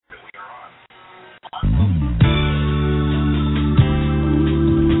Hello,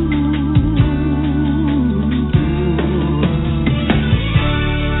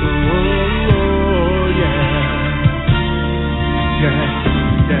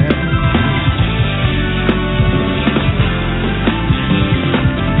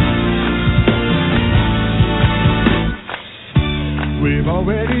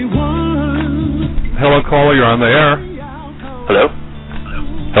 caller, you're on the air. Hello?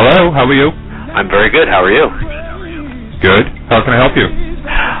 Hello, how are you? I'm very good. How are you? Good. How can I help you?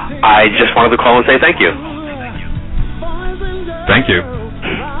 I just wanted to call and say thank you. Thank you.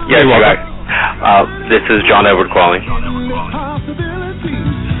 Yes, you're welcome. This is John Edward calling.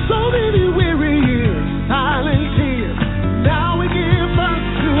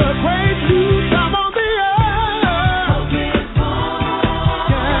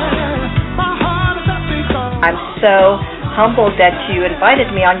 I'm so humbled that you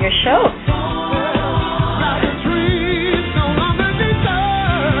invited me on your show.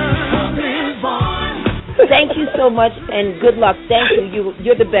 Thank you so much and good luck. Thank you.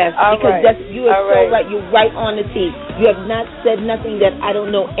 You're the best. You are so right. You're right on the tee. You have not said nothing that I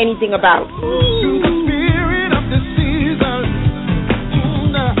don't know anything about.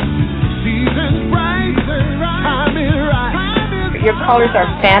 Your callers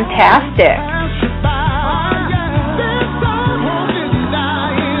are fantastic.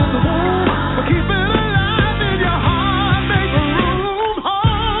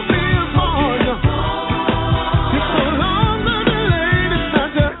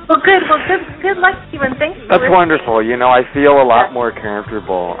 Good luck, Stephen. Thanks. That's wonderful. You know, I feel a lot more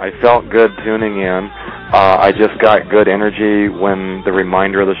comfortable. I felt good tuning in. I just got good energy when the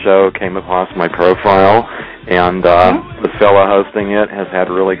reminder of the show came across my profile, and the fellow hosting it has had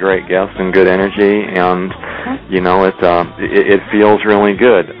really great guests and good energy, and you know, it feels really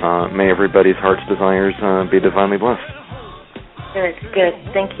good. May everybody's heart's desires be divinely blessed. Good, good.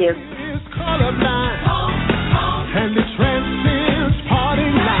 Thank you. And it transcends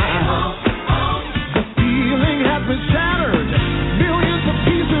parting lines. The feeling has been shattered. Millions of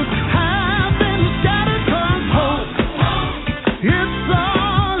pieces have been scattered. 'Cause hope, it's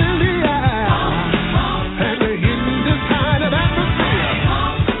all in the air. And in this kind of atmosphere,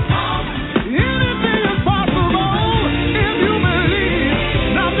 anything is possible if you believe.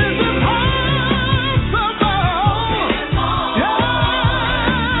 Nothing's impossible.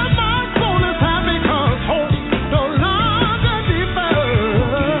 Yeah, my soul is happy 'cause hope no longer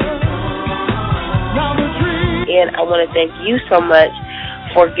deferred. Now the dream. And I want to thank you so much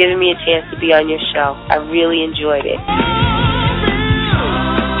for giving me a chance to be on your show. I really enjoyed it.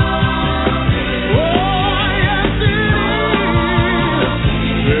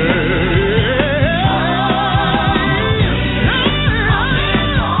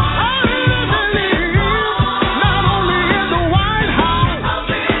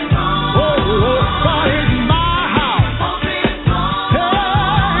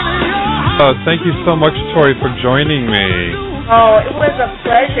 Thank you so much, Tori, for joining me. Oh, it was a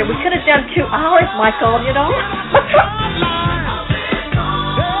pleasure. We could have done 2 hours, Michael, you know.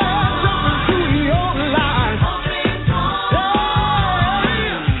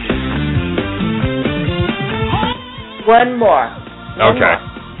 One more. Okay.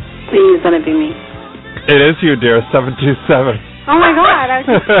 Please, let it be me. It is you, dear, 727. Oh, my God. I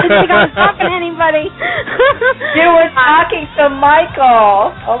didn't think I was talking to anybody. You were talking to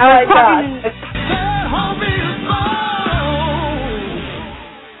Michael. Oh, my God.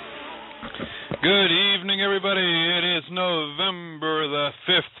 Good evening, everybody. It is November the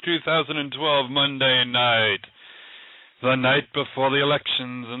 5th, 2012, Monday night. The night before the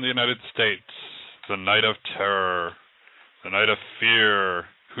elections in the United States. The night of terror. The night of fear.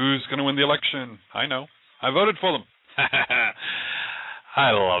 Who's going to win the election? I know. I voted for them.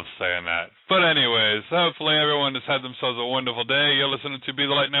 I love saying that. But anyways, hopefully everyone has had themselves a wonderful day. You're listening to Be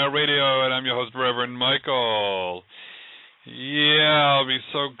the Light Now Radio, and I'm your host, Reverend Michael. Yeah, I'll be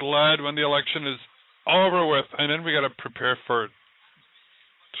so glad when the election is over with, and then we got to prepare for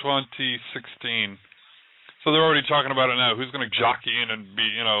 2016. So they're already talking about it now. Who's going to jockey in and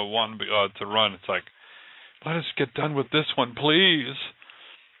be, want to run? It's like, let us get done with this one, please.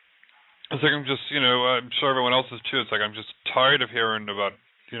 It's like I'm just, I'm sure everyone else is too. It's like I'm just tired of hearing about,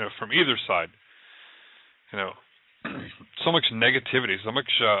 from either side, so much negativity, so much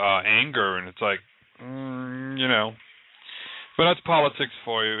anger, and it's like, But that's politics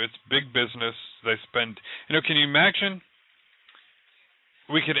for you. It's big business. They spend, can you imagine?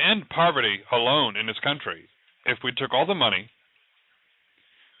 We could end poverty alone in this country if we took all the money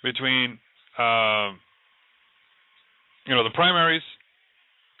between, the primaries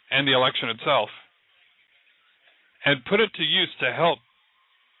and the election itself, and put it to use to help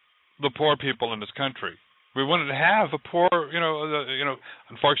the poor people in this country. We wanted to have a poor,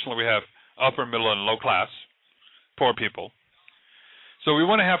 unfortunately we have upper, middle, and low class poor people. So we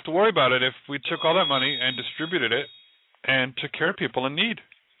wouldn't have to worry about it if we took all that money and distributed it and took care of people in need.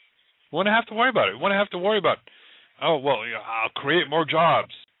 We wouldn't have to worry about it. We wouldn't have to worry about, I'll create more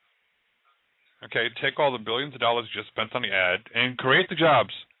jobs. Okay, take all the billions of dollars just spent on the ad and create the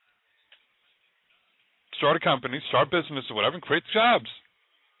jobs. Start a company, start business or whatever, and create the jobs.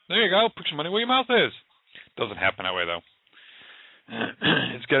 There you go. Put your money where your mouth is. Doesn't happen that way, though.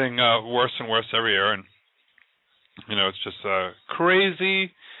 It's getting worse and worse every year, and it's just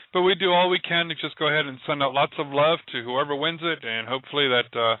crazy. But we do all we can to just go ahead and send out lots of love to whoever wins it, and hopefully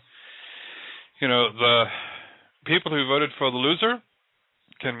that the people who voted for the loser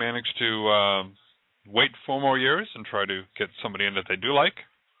can manage to wait 4 more years and try to get somebody in that they do like.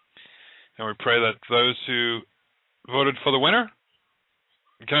 And we pray that those who voted for the winner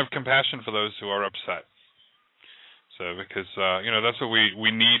can have compassion for those who are upset. So because, that's what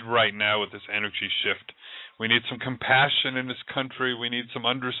we need right now with this energy shift. We need some compassion in this country. We need some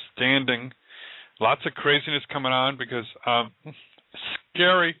understanding. Lots of craziness coming on because,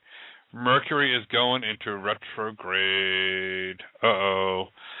 scary, Mercury is going into retrograde.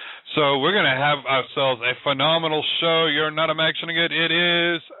 Uh-oh. So we're going to have ourselves a phenomenal show. You're not imagining it. It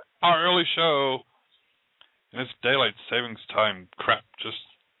is our early show. And this daylight savings time crap just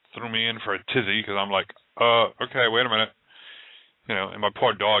threw me in for a tizzy because I'm like, okay, wait a minute. And my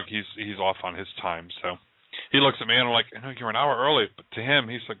poor dog, he's off on his time. So he looks at me and I'm like, you're an hour early. But to him,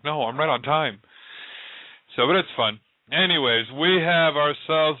 he's like, no, I'm right on time. So, but it's fun. Anyways, we have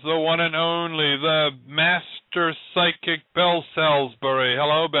ourselves the one and only, the Master Psychic Belle Salisbury.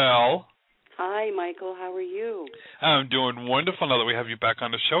 Hello, Belle. Hi, Michael. How are you? I'm doing wonderful now that we have you back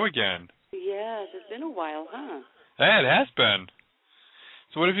on the show again. Yes, it's been a while, huh? It has been.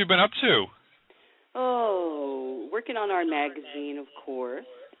 So what have you been up to? Oh, working on our magazine, of course,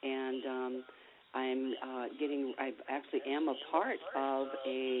 and I actually am a part of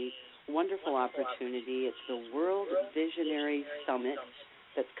a wonderful opportunity. It's the World Visionary Summit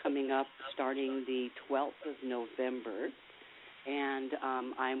that's coming up starting the 12th of November, and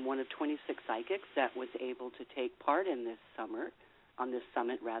I'm one of 26 psychics that was able to take part in this summit, and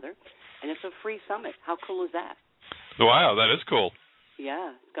it's a free summit. How cool is that? Wow, that is cool.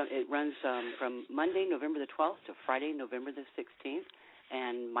 Yeah, it runs from Monday, November the 12th to Friday, November the 16th,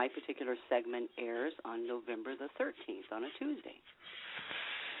 and my particular segment airs on November the 13th on a Tuesday.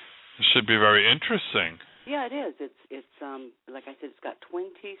 It should be very interesting. Yeah, it is. It's like I said, it's got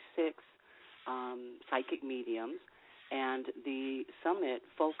 26 psychic mediums, and the summit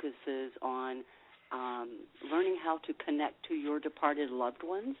focuses on learning how to connect to your departed loved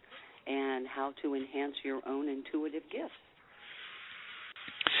ones and how to enhance your own intuitive gifts.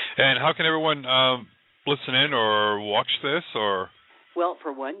 And how can everyone listen in or watch this? Or? Well,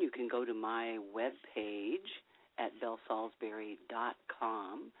 for one, you can go to my webpage at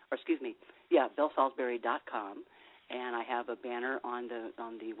bellsalisbury.com, bellsalisbury.com, and I have a banner on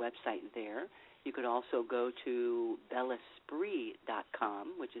the website there. You could also go to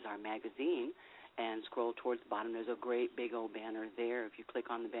bellesprit.com, which is our magazine, and scroll towards the bottom. There's a great big old banner there. If you click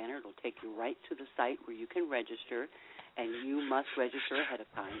on the banner, it'll take you right to the site where you can register, and you must register ahead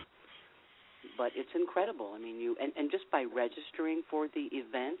of time. But it's incredible. I mean, and just by registering for the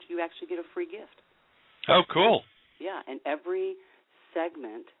event, you actually get a free gift. Oh, cool. Yeah, and every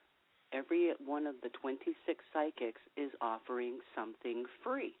segment, every one of the 26 psychics is offering something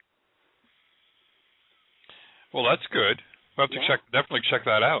free. Well, that's good. We'll have to definitely check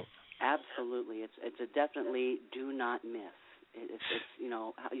that out. Absolutely, it's a definitely do not miss. It's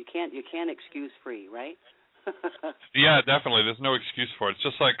you can't excuse free, right? Yeah, definitely. There's no excuse for it. It's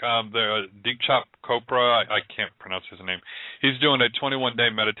just like the Deekchop Chopra, I can't pronounce his name. He's doing a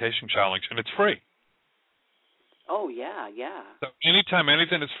 21-day meditation challenge, and it's free. Oh, yeah. So anytime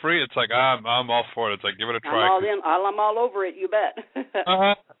anything is free, it's like, I'm all for it. It's like, give it a try. I'm all over it, you bet.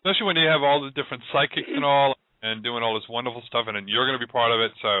 Especially when you have all the different psychics and all, and doing all this wonderful stuff, and then you're going to be part of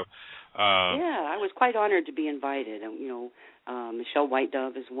it. So, yeah, I was quite honored to be invited. Michelle White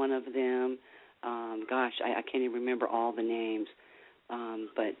Dove is one of them. I can't even remember all the names.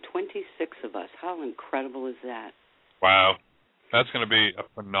 But 26 of us. How incredible is that? Wow. That's going to be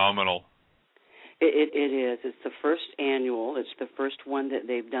phenomenal. It is. It's the first annual. It's the first one that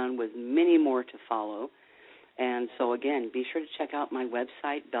they've done with many more to follow. And so, again, be sure to check out my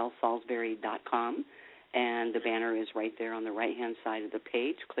website, bellsalisbury.com. And the banner is right there on the right-hand side of the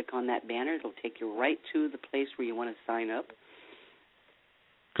page. Click on that banner. It'll take you right to the place where you want to sign up.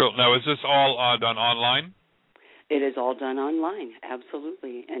 Cool. Now, is this all done online? It is all done online,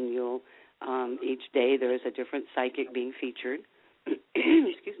 absolutely. And you'll each day there is a different psychic being featured.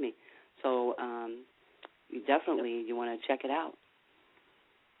 Excuse me. So you want to check it out.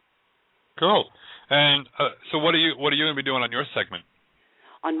 Cool. And so what are you going to be doing on your segment?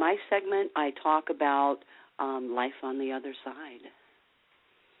 On my segment, I talk about life on the other side.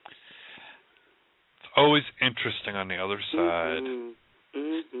 It's always interesting on the other side.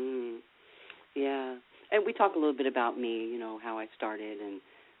 Mm-hmm. Yeah. And we talk a little bit about me, how I started and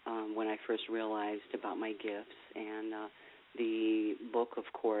when I first realized about my gifts, and the book, of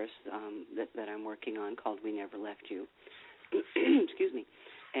course, that I'm working on called We Never Left You. Excuse me.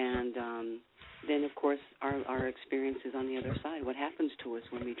 And then, of course, our experiences on the other side. What happens to us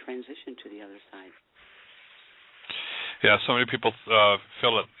when we transition to the other side? Yeah, so many people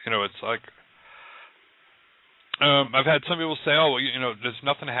feel it. It's like I've had some people say, "Oh, well, there's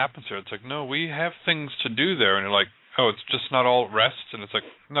nothing that happens here." It's like, no, we have things to do there, and you're like, "Oh, it's just not all rest." And it's like,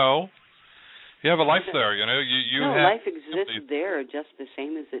 no, you have a life there. Life exists there just the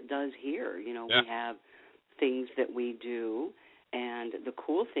same as it does here. We have things that we do, and the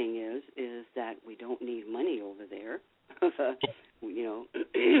cool thing is that we don't need money over there.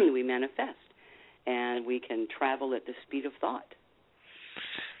 We manifest, and we can travel at the speed of thought.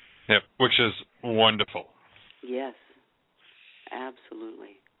 Yep, which is wonderful. Yes,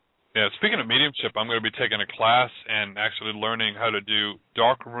 absolutely. Yeah, speaking of mediumship, I'm going to be taking a class and actually learning how to do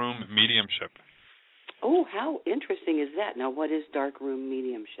darkroom mediumship. Oh, how interesting is that? Now, what is darkroom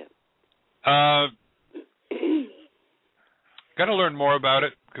mediumship? Got to learn more about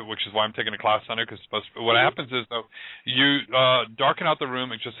it, which is why I'm taking a class on it. Because what happens is, though, you darken out the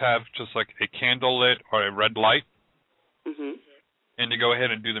room and just have like a candle lit or a red light, and you go ahead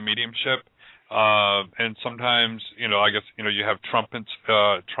and do the mediumship. And sometimes, I guess, you have trumpets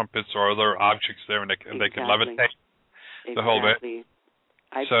or other objects there, and they can levitate the whole bit.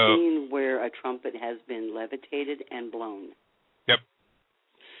 I've seen where a trumpet has been levitated and blown. Yep.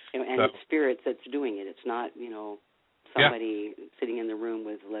 And it's spirits that's doing it. It's not, somebody sitting in the room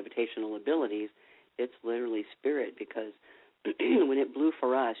with levitational abilities. It's literally spirit, because when it blew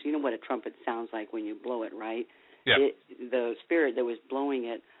for us, you know what a trumpet sounds like when you blow it, right? Yeah. The spirit that was blowing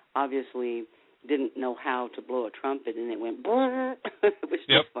it obviously didn't know how to blow a trumpet, and it went brrr. It was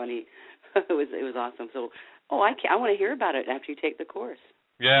just funny. It was awesome. So, I want to hear about it after you take the course.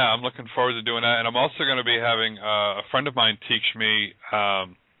 Yeah, I'm looking forward to doing that, and I'm also going to be having a friend of mine teach me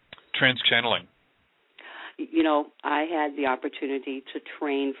trans-channeling. I had the opportunity to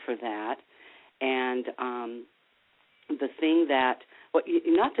train for that, and the thing that,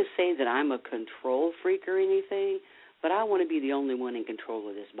 not to say that I'm a control freak or anything, but I want to be the only one in control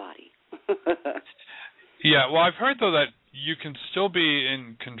of this body. Yeah, well, I've heard, though, that you can still be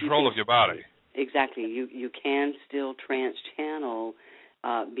in control of your body. Exactly. You can still trans-channel,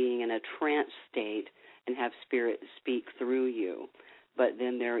 being in a trance state, and have spirit speak through you. But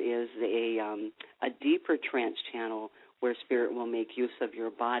then there is a deeper trance channel where spirit will make use of your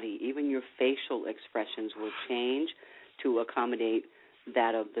body. Even your facial expressions will change to accommodate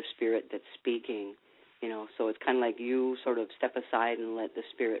that of the spirit that's speaking. So it's kind of like you sort of step aside and let the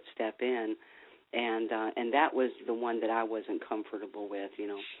spirit step in. And that was the one that I wasn't comfortable with.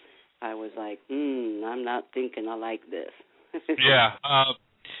 I was like, I'm not thinking I like this. Yeah.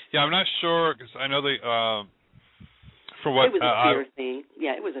 I'm not sure, because I know for what it was a fear thing.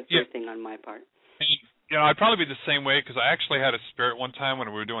 Yeah, it was a fear thing on my part. I'd probably be the same way, because I actually had a spirit one time when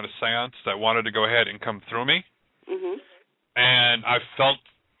we were doing a seance that wanted to go ahead and come through me. Mm-hmm. And I felt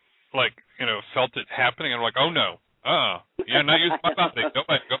it happening, and I'm like, oh no, you're not using my body. Go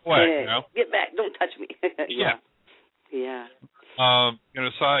away. Get back, don't touch me. Yeah. So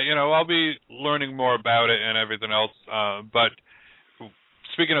I'll be learning more about it and everything else. But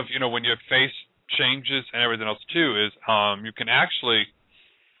speaking of, when your face changes and everything else too, is you can actually,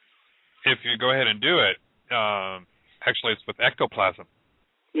 if you go ahead and do it, actually it's with ectoplasm.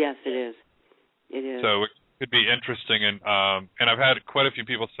 Yes, it is. It is. So it could be interesting, and I've had quite a few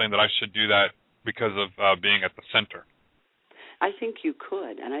people saying that I should do that because of being at the center. I think you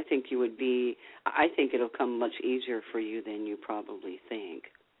could, and I think you would be. I think it'll come much easier for you than you probably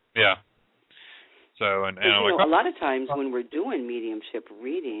think. Yeah. So and a lot of times when we're doing mediumship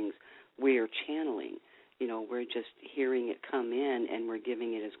readings, we're channeling. We're just hearing it come in, and we're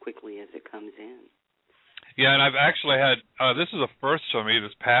giving it as quickly as it comes in. Yeah, and I've actually had this is a first for me.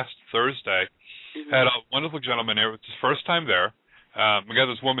 This past Thursday, had a wonderful gentleman here. It's his first time there. We got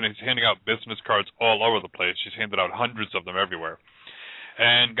this woman who's handing out business cards all over the place. She's handed out hundreds of them everywhere.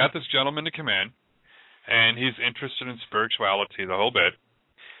 And got this gentleman to come in, and he's interested in spirituality, the whole bit.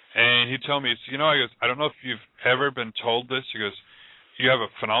 And he told me, he goes, I don't know if you've ever been told this. He goes, you have a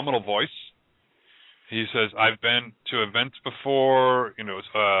phenomenal voice. He says, I've been to events before,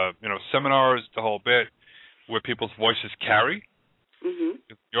 seminars, the whole bit, where people's voices carry. Mm-hmm.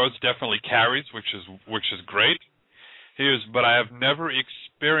 Yours definitely carries, which is great. He goes, but I have never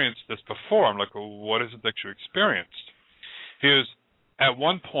experienced this before. I'm like, well, what is it that you experienced? He goes, at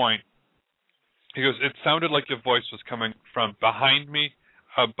one point, he goes, it sounded like your voice was coming from behind me,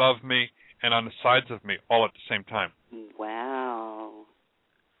 above me, and on the sides of me, all at the same time. Wow.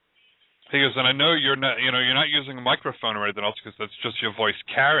 He goes, and I know you're not using a microphone or anything else because that's just your voice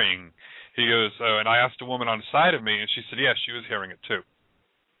carrying. He goes, and I asked a woman on the side of me, and she said, yes, she was hearing it too.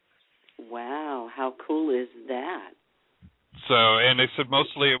 Wow, how cool is that? So, and they said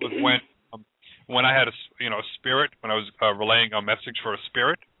mostly it was when I had a spirit, when I was relaying a message for a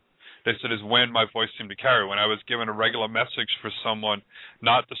spirit. They said is when my voice seemed to carry. When I was given a regular message for someone,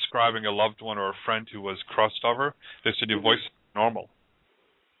 not describing a loved one or a friend who was crossed over, they said your voice is normal.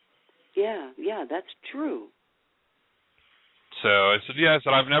 Yeah, that's true. So I said, yes,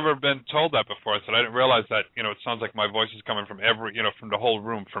 and I've never been told that before. I said, I didn't realize that, it sounds like my voice is coming from from the whole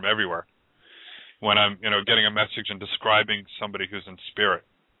room, from everywhere, when I'm, getting a message and describing somebody who's in spirit.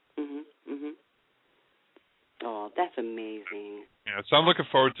 Mm-hmm. Oh, that's amazing. Yeah, so I'm looking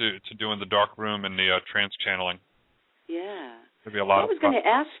forward to doing the dark room and the trance channeling. Yeah. It'll be a lot of fun. I was going to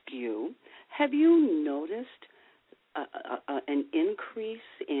ask you, have you noticed an increase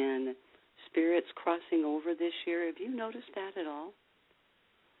in spirits crossing over this year? Have you noticed that at all?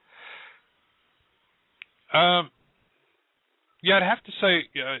 Yeah, I'd have to say,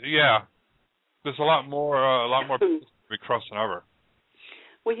 yeah. There's a lot more people to be crossing over.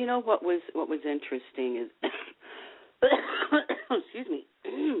 Well, what was interesting is, excuse me.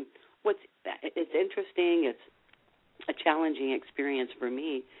 It's interesting. It's a challenging experience for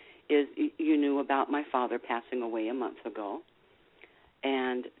me. Is you knew about my father passing away a month ago,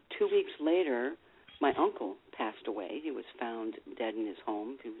 and 2 weeks later, my uncle passed away. He was found dead in his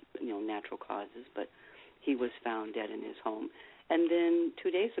home, natural causes, but he was found dead in his home. And then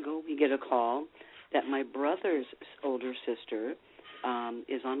 2 days ago, we get a call that my brother's older sister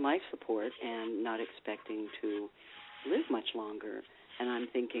is on life support and not expecting to live much longer. And I'm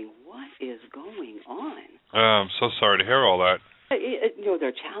thinking, what is going on? I'm so sorry to hear all that.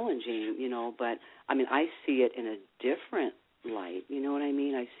 They're challenging, but, I see it in a different light. You know what I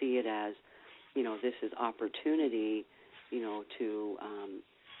mean? I see it as, this is opportunity, to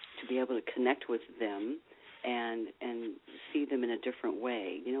be able to connect with them and see them in a different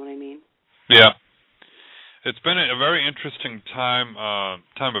way. You know what I mean? Yeah. It's been a very interesting time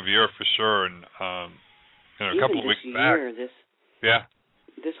of year for sure, and a couple of weeks back.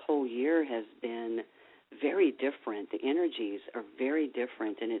 This whole year has been very different. The energies are very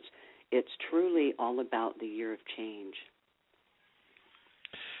different, and it's truly all about the year of change.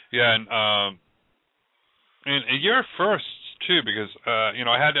 Yeah, and a year of firsts too, because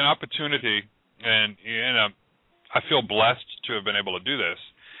I had an opportunity, and I feel blessed to have been able to do this.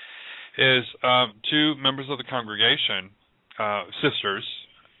 Is two members of the congregation, sisters.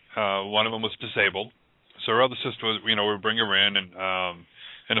 One of them was disabled, so her other sister was, we bring her in and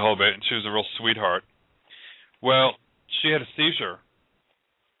the whole bit, and she was a real sweetheart. Well, she had a seizure,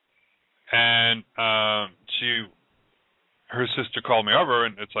 and her sister called me over,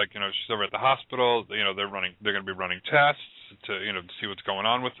 and it's like, she's over at the hospital. They're going to be running tests to see what's going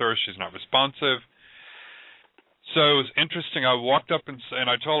on with her. She's not responsive. So it was interesting. I walked up and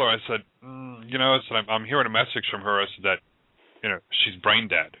I told her, I said, I'm hearing a message from her. I said that, she's brain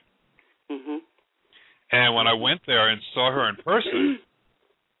dead. Mm-hmm. And when I went there and saw her in person,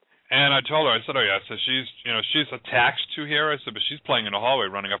 and I told her, I said, oh yeah, so she's attached to here. I said, but she's playing in the hallway,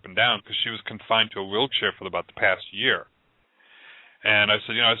 running up and down because she was confined to a wheelchair for about the past year. And I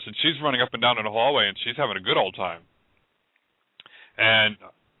said, she's running up and down in the hallway and she's having a good old time. And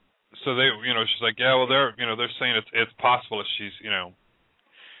so they, she's like, yeah, well, they're saying it's possible that she's,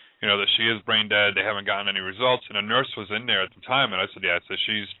 that she is brain dead. They haven't gotten any results. And a nurse was in there at the time, and I said, yeah, so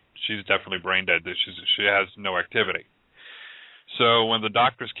she's definitely brain dead. She has no activity. So when the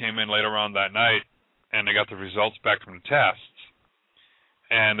doctors came in later on that night, and they got the results back from the tests,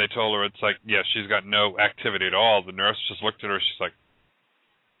 and they told her it's like, yeah, she's got no activity at all. The nurse just looked at her. She's like,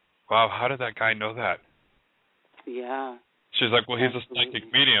 wow, how did that guy know that? Yeah. She's like, well, he's a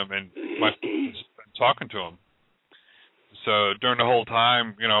psychic medium, and my friend's been talking to him. So during the whole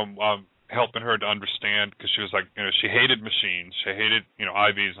time, helping her to understand, because she was like, she hated machines. She hated,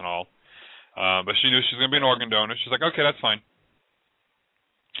 IVs and all. But she knew she was going to be an organ donor. She's like, okay, that's fine.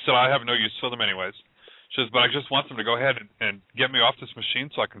 She said, I have no use for them anyways. She says, but I just want them to go ahead and get me off this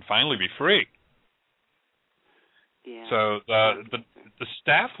machine so I can finally be free. Yeah. So the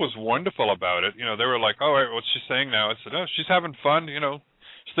staff was wonderful about it. They were like, "Oh, what's she saying now?" I said, "Oh, she's having fun.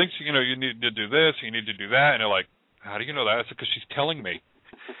 She thinks you need to do this, you need to do that." And they're like, "How do you know that?" I said, "Because she's telling me."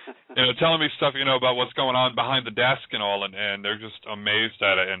 Telling me stuff, about what's going on behind the desk and all, and they're just amazed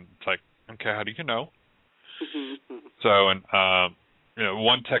at it. And it's like, okay, how do you know? So, and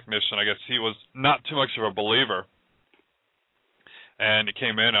one technician, I guess he was not too much of a believer, and he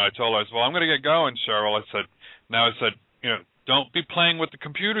came in, and I told her, I said, "Well, I'm going to get going, Cheryl." I said, "Don't be playing with the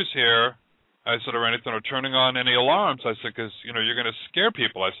computers here." I said, "or anything, or turning on any alarms." I said, "Because you're going to scare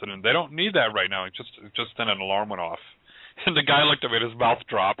people." I said, "And they don't need that right now." Just then an alarm went off. And the guy looked at me and his mouth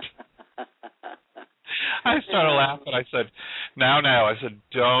dropped. I started laughing. I said, now. I said,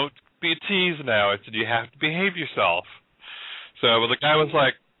 "Don't be a tease now." I said, "You have to behave yourself." So the guy was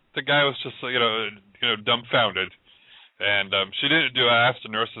just, dumbfounded. And she didn't do it. I asked the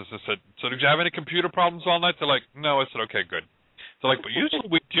nurses, I said, "So did you have any computer problems all night?" They're like, "No." I said, "Okay, good." They're like, "But usually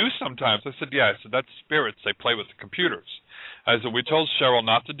we do sometimes." I said, "Yeah." I said, "That's spirits. They play with the computers." I said, "We told Cheryl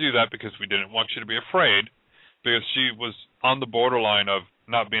not to do that because we didn't want you to be afraid, because she was on the borderline of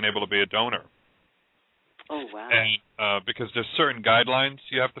not being able to be a donor." Oh, wow. And because there's certain guidelines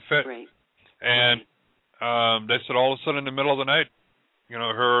you have to fit. Right. And they said all of a sudden in the middle of the night,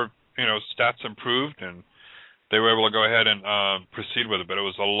 her, stats improved, and they were able to go ahead and proceed with it. But it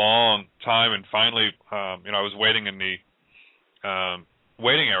was a long time, and finally, I was waiting in the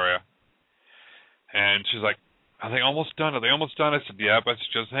waiting area, and she's like, "Are they almost done? Are they almost done?" I said, "Yeah." But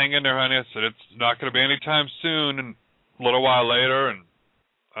just hang in there, honey. I said, "It's not going to be any time soon." And a little while later, and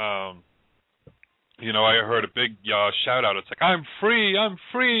I heard a big shout out. It's like, "I'm free! I'm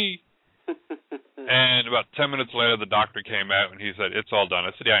free!" And about 10 minutes later, the doctor came out and he said, "It's all done."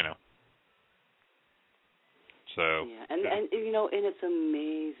 I said, "Yeah, I know." So yeah, and it's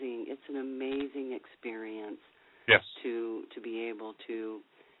amazing. It's an amazing experience. Yes. To be able to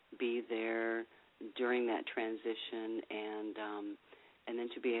be there during that transition, and then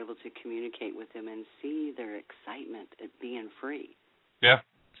to be able to communicate with them and see their excitement at being free. Yeah.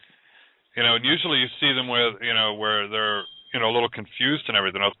 And usually you see them where they're a little confused and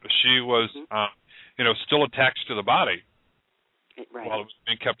everything else, but she was still attached to the body. Right. While it was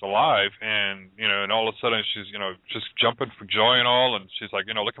being kept alive, and and all of a sudden she's just jumping for joy and all, and she's like,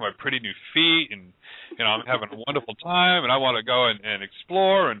 "Look at my pretty new feet, and I'm having a wonderful time, and I want to go and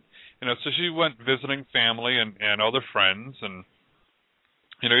explore." And so she went visiting family and other friends, and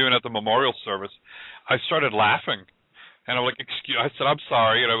even at the memorial service, I started laughing, and I'm like, I said, "I'm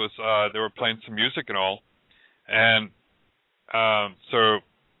sorry," and I was they were playing some music and all, and so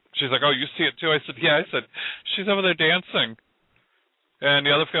she's like, "Oh, you see it too?" I said, "Yeah." I said, "She's over there dancing." And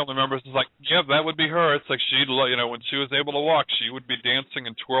the other family members was like, "Yeah, that would be her." It's like she'd, when she was able to walk, she would be dancing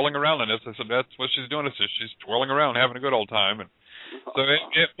and twirling around in this. I said, "That's what she's doing. She's twirling around, having a good old time." And so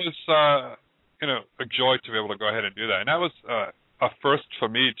it was, a joy to be able to go ahead and do that. And that was a first for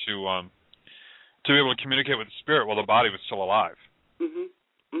me to be able to communicate with the spirit while the body was still alive. Mhm.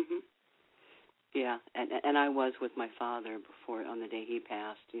 Mhm. Yeah, and I was with my father before on the day he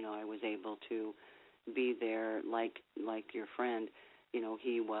passed. I was able to be there, like your friend.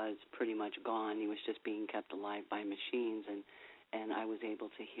 He was pretty much gone. He was just being kept alive by machines, and I was able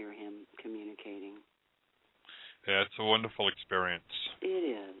to hear him communicating. Yeah, it's a wonderful experience. It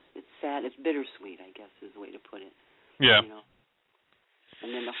is. It's sad. It's bittersweet, I guess, is the way to put it. Yeah.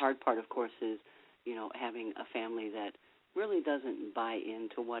 And then the hard part, of course, is, having a family that really doesn't buy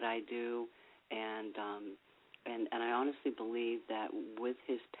into what I do, and I honestly believe that with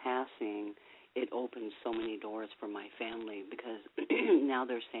his passing, it opened so many doors for my family, because now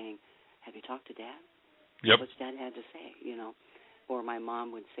they're saying, "Have you talked to Dad? Yep. What's Dad had to say?" Or my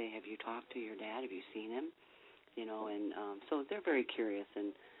mom would say, "Have you talked to your dad? Have you seen him?" And so they're very curious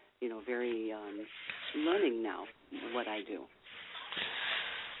and, very learning now what I do.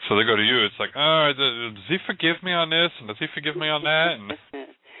 So they go to you. It's like, does he forgive me on this, and does he forgive me on that? And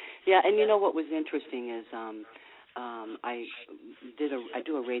yeah, and what was interesting is I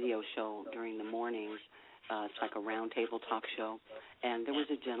do a radio show during the mornings. It's like a round table talk show, and there was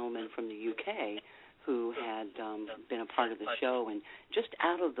a gentleman from the UK who had been a part of the show, and just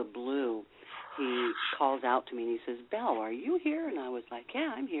out of the blue, he calls out to me and he says, "Belle, are you here?" And I was like,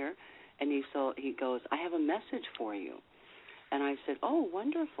 "Yeah, I'm here." And he goes, "I have a message for you." And I said, "Oh,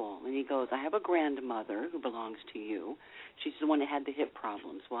 wonderful." And he goes, "I have a grandmother who belongs to you. She's the one that had the hip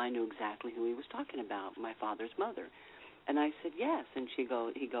problems." Well, I knew exactly who he was talking about, my father's mother. And I said, yes. And he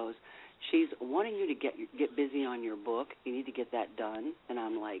goes, she's wanting you to get busy on your book. You need to get that done. And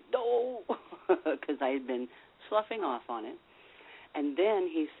I'm like, no, because I had been sloughing off on it. And then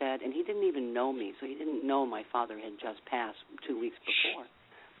he said, and he didn't even know me, so he didn't know my father had just passed 2 weeks before.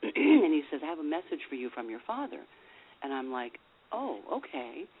 And he says, I have a message for you from your father. And I'm like, oh,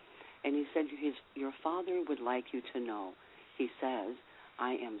 okay. And he said, your father would like you to know. He says,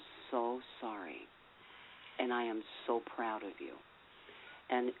 I am so sorry, and I am so proud of you.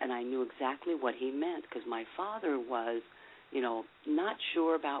 And I knew exactly what he meant, because my father was, not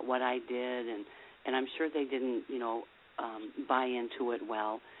sure about what I did, and I'm sure they didn't, buy into it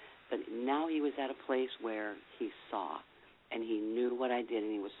well. But now he was at a place where he saw, and he knew what I did,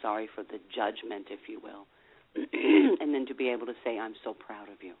 and he was sorry for the judgment, if you will. And then to be able to say, I'm so proud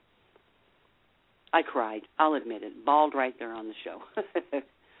of you. I cried. I'll admit it. Bawled right there on the show.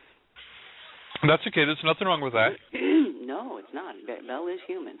 That's okay. There's nothing wrong with that. No, it's not. Belle is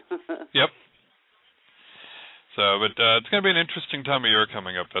human. Yep. So, but it's going to be an interesting time of year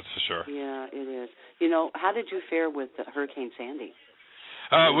coming up, that's for sure. Yeah, it is. How did you fare with Hurricane Sandy?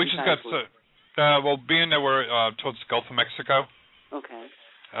 We just got, being that we're towards the Gulf of Mexico. Okay.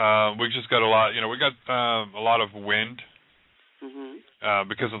 We just got a lot, we got a lot of wind. Mm-hmm.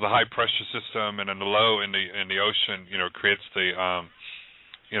 Because of the high pressure system, and then the low in the ocean, creates the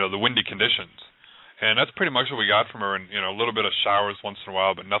the windy conditions, and that's pretty much what we got from her. And a little bit of showers once in a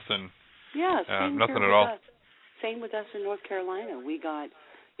while, but nothing. Yeah, nothing at all. Same with us in North Carolina. We got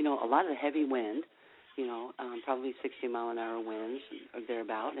a lot of heavy wind, probably 60-mile-an-hour winds or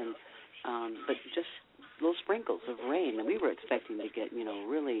thereabout, and but just little sprinkles of rain. And we were expecting to get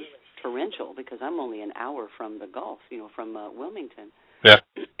really torrential, because I'm only an hour from the Gulf, from Wilmington. Yeah.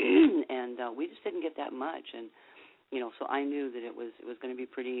 And we just didn't get that much, and so I knew that it was going to be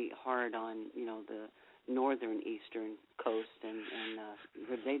pretty hard on the northern eastern coast, and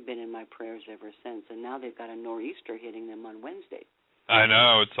they've been in my prayers ever since. And now they've got a nor'easter hitting them on Wednesday. I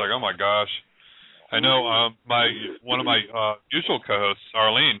know, it's like, oh my gosh. I know one of my usual co-hosts,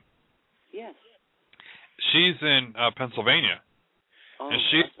 Arlene. Yes. She's in Pennsylvania. Oh, and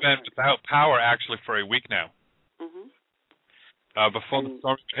she's been without power actually for a week now. Mm-hmm. Before the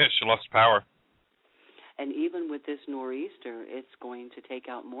storm hit, she lost power. And even with this nor'easter, it's going to take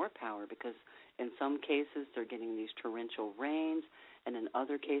out more power, because in some cases they're getting these torrential rains, and in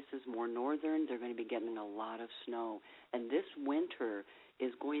other cases, more northern, they're going to be getting a lot of snow. And this winter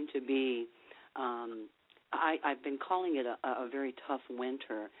is going to be, I've been calling it a very tough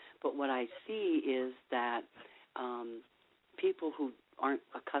winter, but what I see is that people who aren't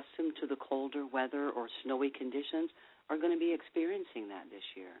accustomed to the colder weather or snowy conditions are going to be experiencing that this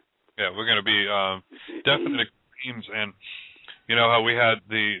year. Yeah, we're going to be definite extremes, and how we had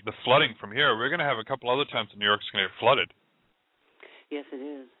the flooding from here. We're going to have a couple other times in New York's going to get flooded. Yes, it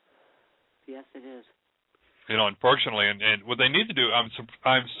is. Yes, it is. Unfortunately, and what they need to do,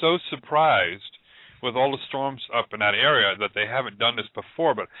 I'm so surprised with all the storms up in that area that they haven't done this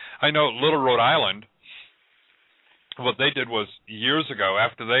before. But I know Little Rhode Island, what they did was years ago,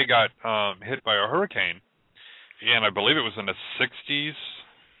 after they got hit by a hurricane, and I believe it was in the 60s,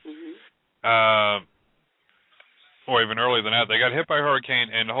 or even earlier than that, they got hit by a hurricane,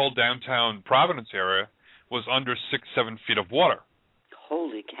 and the whole downtown Providence area was under 6-7 feet of water.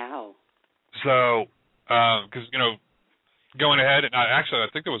 Holy cow. So, because, going ahead, and actually I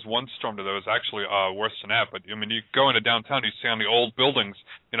think there was one storm that was actually worse than that, but, you go into downtown, you see on the old buildings,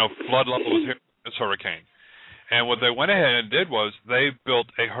 flood levels here this hurricane. And what they went ahead and did was they built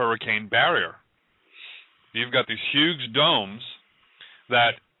a hurricane barrier. You've got these huge domes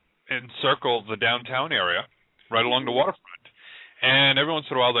that encircle the downtown area right along the waterfront. And every once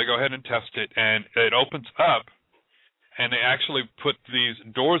in a while they go ahead and test it, and it opens up, and they actually put these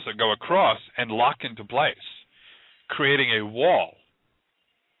doors that go across and lock into place, creating a wall.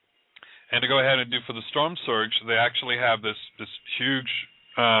 And to go ahead and do for the storm surge, they actually have this huge,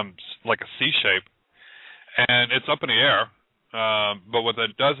 like a C shape, and it's up in the air. But what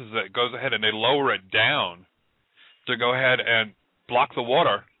that does is that it goes ahead and they lower it down to go ahead and block the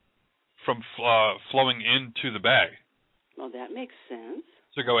water from flowing into the bay. Well, that makes sense.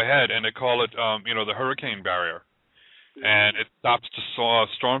 So go ahead, and they call it, the hurricane barrier. Yeah. And it stops the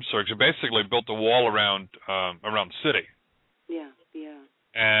storm surge. It basically built a wall around the city. Yeah, yeah.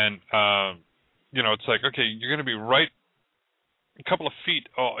 And, it's like, okay, you're going to be right a couple of feet,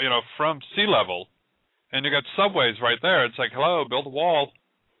 from sea level, and you got subways right there. It's like, hello, build a wall.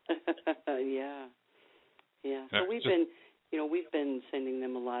 Yeah. Yeah. So we've been sending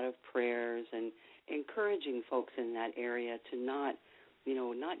them a lot of prayers and encouraging folks in that area to not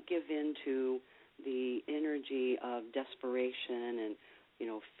give in to the energy of desperation and,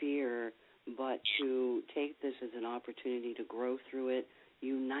 fear, but to take this as an opportunity to grow through it,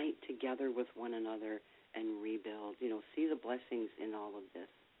 unite together with one another, and rebuild. See the blessings in all of this.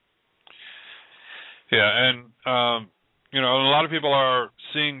 Yeah, and a lot of people are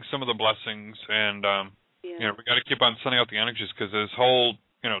seeing some of the blessings, and we got to keep on sending out the energies because there's whole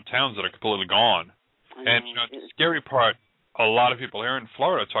towns that are completely gone. And the scary part, a lot of people here in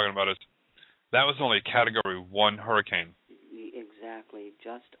Florida are talking about is that was only a Category 1 hurricane. Exactly,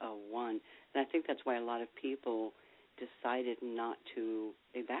 just a 1. And I think that's why a lot of people decided not to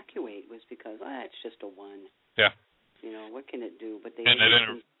evacuate, was because it's just a 1. Yeah. What can it do? But they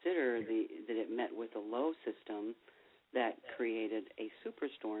didn't consider that it met with a low system that created a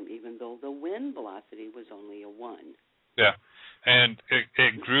superstorm, even though the wind velocity was only a 1. Yeah, and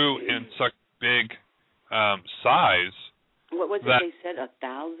it grew in such big size. What was it they said,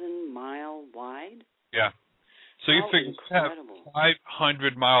 1,000 mile wide? Yeah. So you figure you have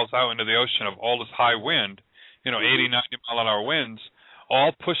 500 miles out into the ocean of all this high wind, 80, 90 mile an hour winds,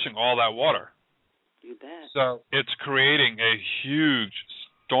 all pushing all that water. You bet. So it's creating a huge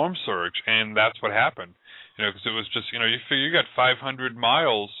storm surge, and that's what happened. Because it was just, you figure you got 500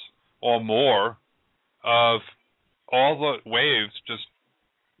 miles or more of all the waves just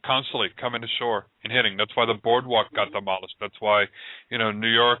constantly coming to shore and hitting. That's why the boardwalk got demolished. That's why, New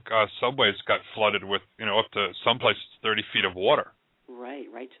York subways got flooded with, up to some places 30 feet of water.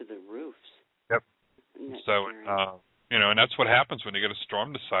 Right to the roofs. Yep. So, and that's what happens when you get a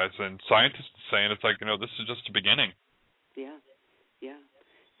storm this size. And scientists are saying it's like, this is just the beginning. Yeah.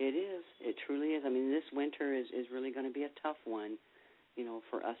 It is. It truly is. I mean, this winter is really going to be a tough one,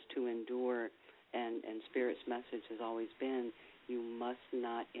 for us to endure. And Spirit's message has always been, you must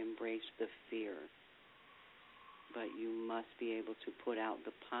not embrace the fear, but you must be able to put out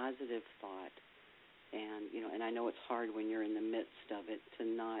the positive thought. And, and I know it's hard when you're in the midst of it to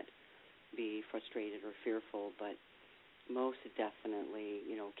not be frustrated or fearful, but most definitely,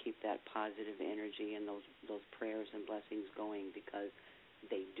 keep that positive energy and those prayers and blessings going, because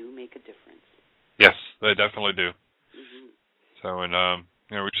they do make a difference. Yes, they definitely do. Mm-hmm. So, and,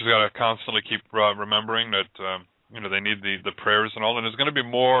 we just got to constantly keep remembering that, they need the prayers and all. And there's going to be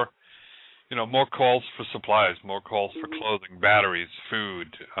more, more calls for supplies, more calls for clothing, batteries, food,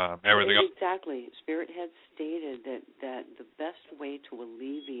 everything else. Exactly. Spirit had stated that the best way to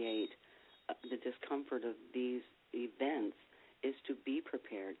alleviate the discomfort of these events is to be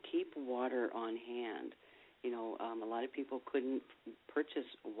prepared. Keep water on hand. A lot of people couldn't purchase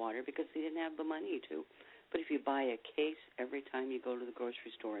water because they didn't have the money to. But if you buy a case every time you go to the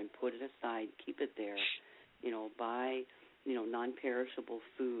grocery store and put it aside, keep it there, buy, non-perishable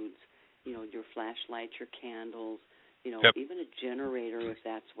foods, your flashlights, your candles, even a generator if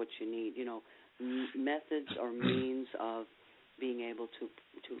that's what you need, methods or means of being able to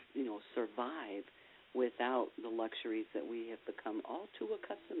survive without the luxuries that we have become all too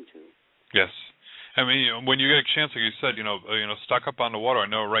accustomed to. Yes. I mean, when you get a chance, like you said, stock up on the water. I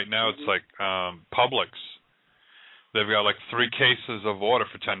know right now it's like Publix. They've got like 3 cases of water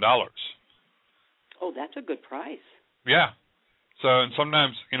for $10. Oh, that's a good price. Yeah. So, and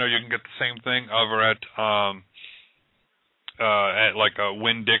sometimes, you can get the same thing over at like a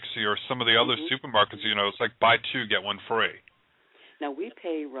Winn-Dixie or some of the other supermarkets. It's like buy 2, get 1 free. Now, we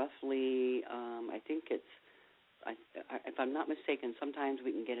pay roughly, I think it's, if I'm not mistaken, sometimes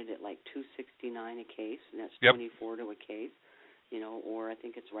we can get it at like $2.69 a case, and that's $24 to a case. Or I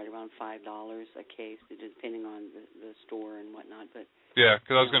think it's right around $5 a case, depending on the store and whatnot. But yeah,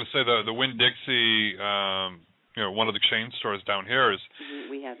 because I was going to say the Winn-Dixie, one of the chain stores down here is.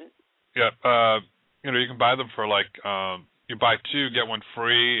 We have it. Yeah, you can buy them for like you buy 2 get 1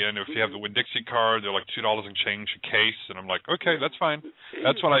 free, and if you have the Winn-Dixie card, they're like $2 and change a case, and I'm like, okay, that's fine.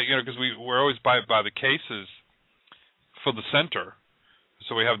 That's what because we're always by the cases for the center,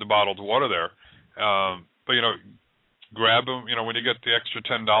 so we have the bottled water there. But grab them, when you get the extra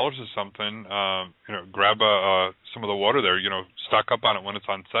 $10 or something, grab some of the water there, stock up on it when it's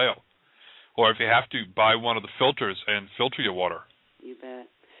on sale. Or if you have to, buy one of the filters and filter your water. You bet.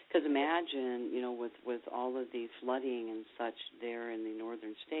 Because imagine, with all of the flooding and such there in the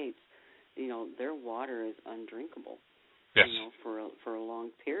northern states, their water is undrinkable. Yes. For a long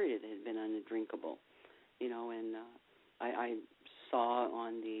period it had been undrinkable. And I saw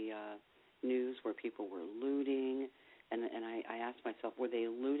on the news where people were looting, and I asked myself, were they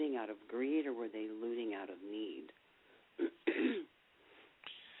looting out of greed or were they looting out of need?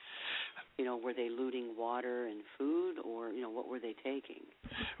 Were they looting water and food, or what were they taking?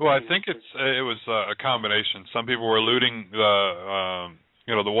 Well, I think it was a combination. Some people were looting the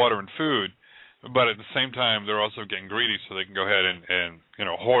the water and food. but at the same time, they're also getting greedy, so they can go ahead and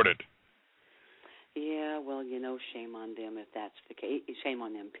hoard it. Yeah, well, shame on them if that's the case. Shame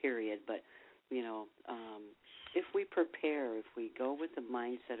on them, period. But, if we prepare, if we go with the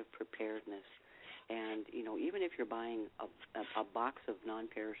mindset of preparedness, and, even if you're buying a box of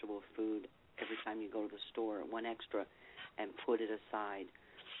non-perishable food every time you go to the store, one extra, and put it aside,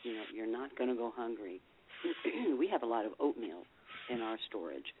 you're not going to go hungry. We have a lot of oatmeal in our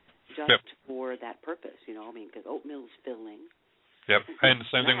storage just for that purpose, because oatmeal is filling. Yep, and the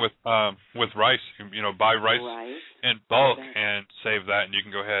same thing with rice. Buy rice in bulk and save that, and you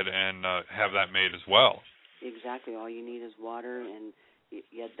can go ahead and have that made as well. Exactly. All you need is water, and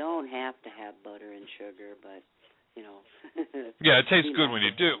you don't have to have butter and sugar, but yeah, it tastes good when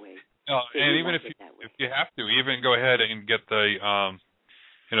you do. And even if you have to, even go ahead and get the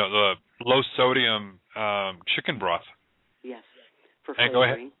the low sodium chicken broth. Yes, for flavoring. Go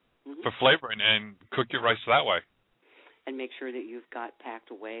ahead for flavoring and cook your rice that way. And make sure that you've got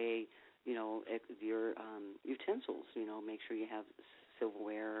packed away, your utensils. Make sure you have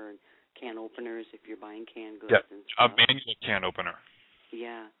silverware and can openers if you're buying canned goods. Yeah, and stuff. A manual can opener.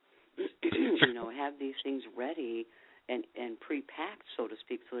 Yeah, have these things ready and pre-packed, so to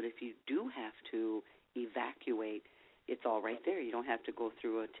speak, so that if you do have to evacuate, it's all right there. You don't have to go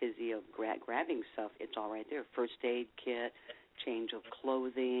through a tizzy of grabbing stuff. It's all right there. First aid kit, change of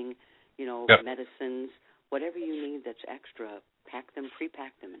clothing, medicines. Whatever you need that's extra,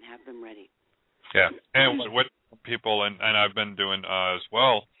 pre-pack them, and have them ready. Yeah, and what people, and I've been doing as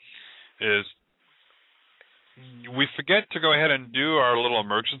well, is we forget to go ahead and do our little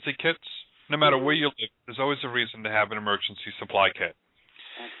emergency kits. No matter where you live, there's always a reason to have an emergency supply kit.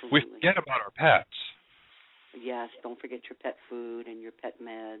 Absolutely. We forget about our pets. Yes, don't forget your pet food and your pet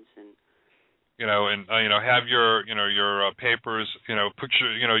meds and. Have your papers. Put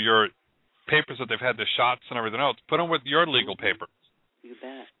your papers that they've had the shots and everything else. Put them with your legal papers. You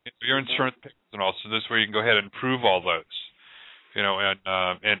bet. Your insurance papers and all. So this way you can go ahead and prove all those. And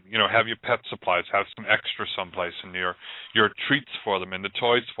have your pet supplies. Have some extra someplace in your treats for them and the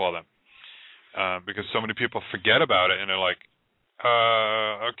toys for them. Because so many people forget about it and they're like,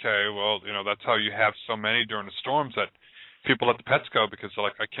 okay, well, that's how you have so many during the storms that people let the pets go because they're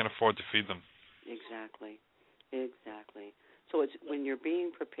like, I can't afford to feed them. Exactly. So it's when you're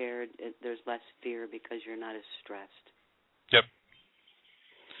being prepared, there's less fear because you're not as stressed. Yep.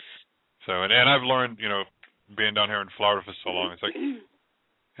 So, and I've learned, being down here in Florida for so long, it's like,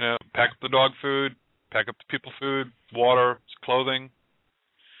 pack up the dog food, pack up the people food, water, clothing.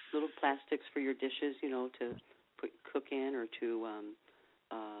 Little plastics for your dishes, to cook in or to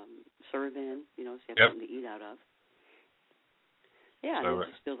serve in, so you have something to eat out of. Yeah, so, it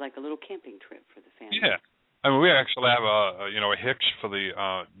just feels like a little camping trip for the family. Yeah. I mean, we actually have a hitch for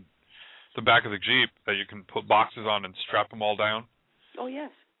the back of the Jeep that you can put boxes on and strap them all down. Oh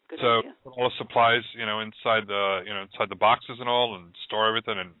yes, good So idea. put all the supplies, inside the boxes and all, and store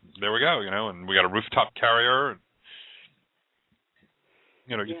everything, and there we go, and we got a rooftop carrier. And,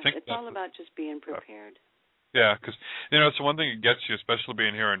 you think it's all about just being prepared. Yeah, because it's the one thing that gets you, especially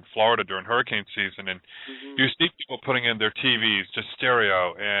being here in Florida during hurricane season, and you see people putting in their TVs, just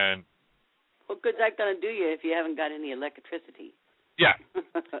stereo, and what good's that going to do you if you haven't got any electricity? Yeah,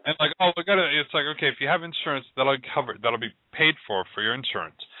 and it's like, okay, if you have insurance, that'll be paid for your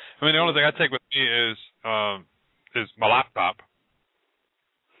insurance. I mean, the only thing I take with me is my laptop.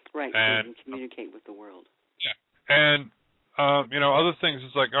 Right, and so you can communicate with the world. Yeah, and other things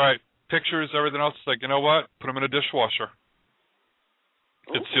is like, all right, pictures, everything else. It's like, you know what? Put them in a dishwasher.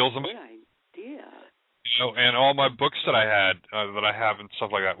 It seals them. Good idea. And all my books that I had, that I have and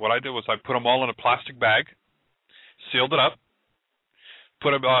stuff like that, what I did was I put them all in a plastic bag, sealed it up,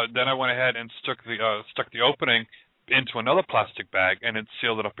 then I went ahead and stuck the opening into another plastic bag and then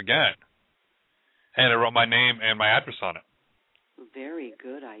sealed it up again. And I wrote my name and my address on it. Very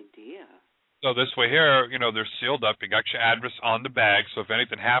good idea. So this way here, they're sealed up. You got your address on the bag, so if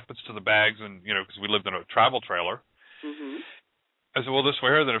anything happens to the bags, and because we lived in a travel trailer, I said, well, this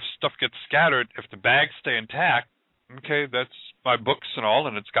way here, then if stuff gets scattered, if the bags stay intact, okay, that's my books and all,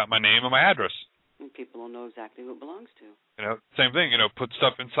 and it's got my name and my address. And people will know exactly who it belongs to. Same thing. Put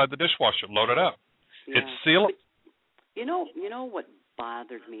stuff inside the dishwasher, load it up. Yeah. It's sealed. You know what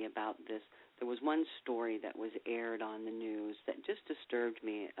bothered me about this? There was one story that was aired on the news that just disturbed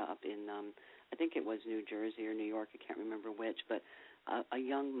me up in, I think it was New Jersey or New York, I can't remember which, but a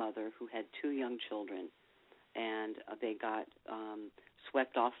young mother who had 2 young children, and they got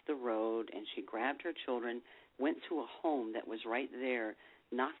swept off the road, and she grabbed her children, went to a home that was right there,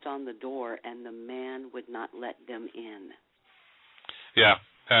 knocked on the door, and the man would not let them in. Yeah,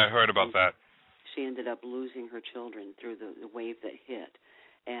 I heard about that. she ended up losing her children through the wave that hit.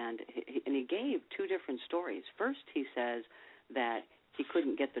 And he gave two different stories. First, he says that he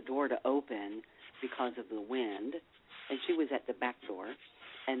couldn't get the door to open because of the wind, and she was at the back door.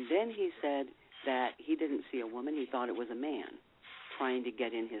 And then he said that he didn't see a woman. He thought it was a man trying to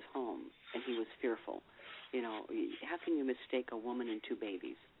get in his home, and he was fearful. You know, how can you mistake a woman and two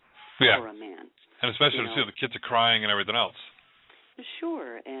babies for a man? And especially to see the kids are crying and everything else.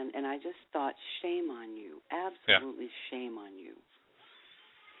 Sure, and I just thought, shame on you, absolutely shame on you.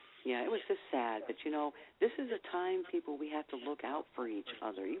 Yeah, it was just sad, but, you know, this is a time, people, we have to look out for each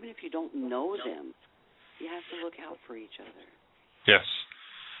other. Even if you don't know them, you have to look out for each other. Yes.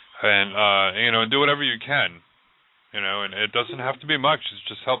 And, you know, do whatever you can, you know, and it doesn't have to be much. It's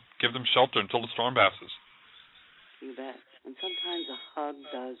just help give them shelter until the storm passes. You bet. And sometimes a hug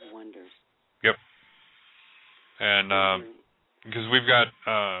does wonders. Yep. And because we've got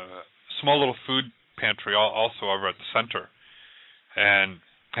a small little food pantry also over at the center. And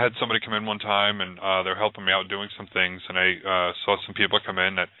I had somebody come in one time, and they're helping me out doing some things, and I saw some people come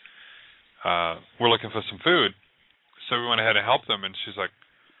in that were looking for some food. So we went ahead and helped them, and she's like,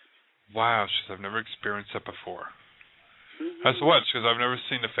 wow, she said, I've never experienced that before. I said, what? She goes, I've never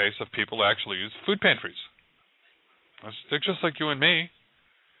seen the face of people that actually use food pantries. I said, they're just like you and me.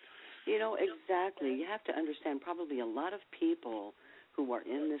 You know, exactly. You have to understand probably a lot of people who are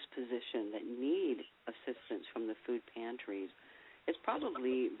in this position that need assistance from the food pantries, it's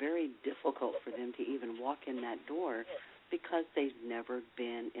probably very difficult for them to even walk in that door because they've never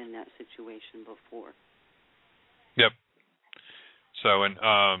been in that situation before. Yep. So, and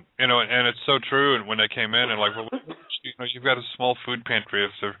you know, and it's so true. And when they came in, and like, well, you know, you've got a small food pantry.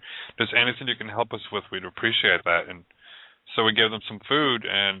 If there's anything you can help us with, we'd appreciate that. And so we gave them some food,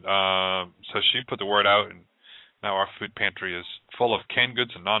 and so she put the word out, and now our food pantry is full of canned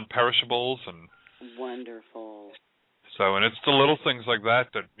goods and non-perishables. And wonderful. So, and it's the little things like that,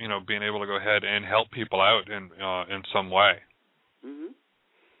 you know, being able to go ahead and help people out in some way. Mhm.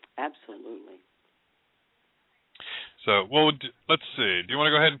 Absolutely. So, well, let's see. Do you want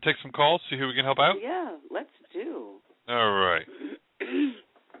to go ahead and take some calls, see who we can help out? Yeah, let's do. All right.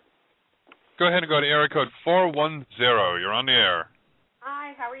 Go ahead and go to area code 410. You're on the air.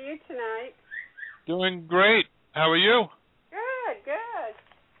 Hi, how are you tonight? Doing great. How are you? Good, good.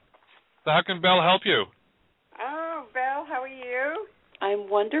 So how can Belle help you? Oh, Belle, how are you? I'm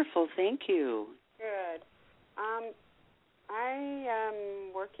wonderful, thank you. Good. I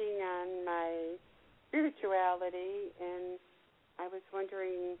am working on my spirituality, and I was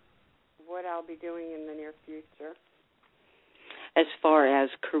wondering what I'll be doing in the near future. As far as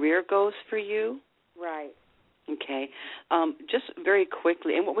career goes for you? Right. Okay. Just very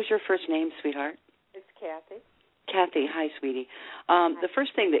quickly, and what was your first name, sweetheart? It's Kathy. Kathy, hi, sweetie. The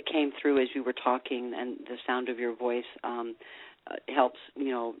first thing that came through as you were talking, and the sound of your voice helps,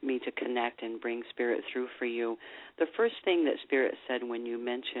 you know, me to connect and bring Spirit through for you. The first thing that Spirit said when you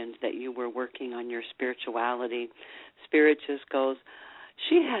mentioned that you were working on your spirituality, Spirit just goes,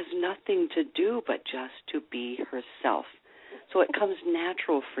 she has nothing to do but just to be herself. So it comes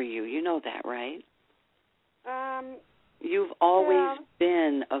natural for you. You know that, right? You've always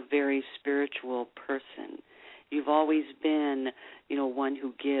been a very spiritual person. You've always been, you know, one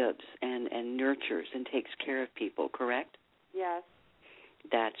who gives and nurtures and takes care of people, correct? Yes.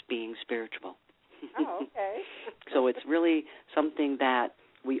 That's being spiritual. Oh, okay. So it's really something that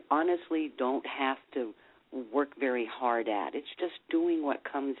we honestly don't have to work very hard at. It's just doing what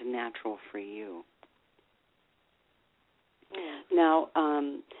comes natural for you. Now,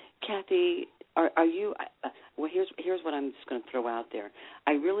 Kathy, are you? Well, here's what I'm just going to throw out there.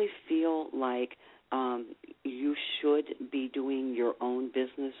 I really feel like you should be doing your own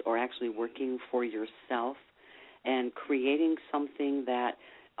business or actually working for yourself and creating something that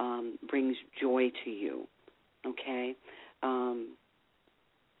brings joy to you. Okay.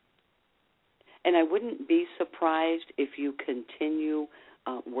 And I wouldn't be surprised if you continue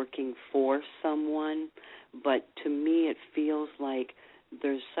working for someone, but to me it feels like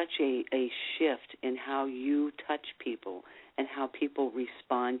there's such a shift in how you touch people and how people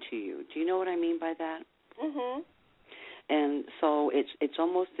respond to you. Do you know what I mean by that? Mhm. And so it's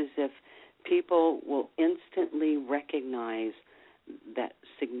almost as if people will instantly recognize that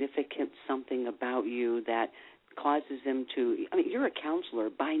significant something about you that causes them to, I mean, you're a counselor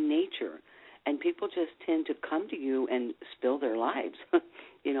by nature, and people just tend to come to you and spill their lives,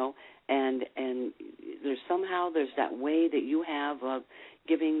 you know, and there's that way that you have of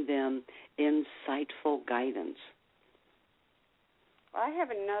giving them insightful guidance. Well, I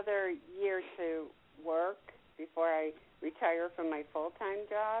have another year to work before I retire from my full-time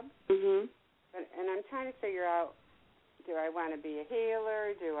job. Mhm. and I'm trying to figure out, do I want to be a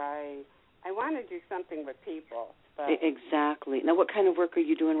healer? I want to do something with people. But exactly. Now, what kind of work are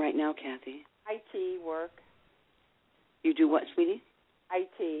you doing right now, Kathy? IT work. You do what, sweetie?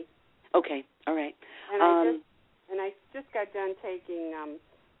 IT. Okay, all right. And I just got done taking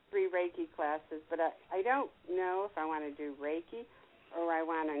 3 Reiki classes, but I don't know if I want to do Reiki or I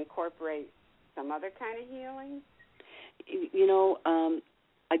want to incorporate some other kind of healing. You know,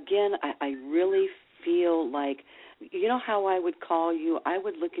 again, I really feel like, you know how I would call you? I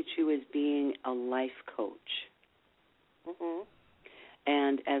would look at you as being a life coach. Mm-hmm.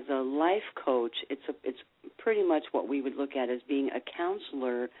 And as a life coach, it's pretty much what we would look at as being a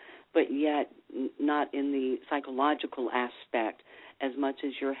counselor, but yet not in the psychological aspect as much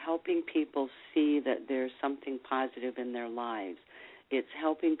as you're helping people see that there's something positive in their lives. It's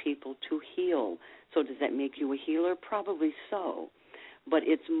helping people to heal. So does that make you a healer? Probably so. But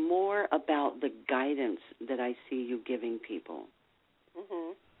it's more about the guidance that I see you giving people.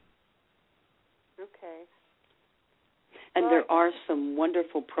 Mhm. Okay. And there are some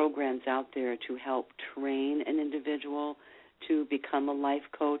wonderful programs out there to help train an individual to become a life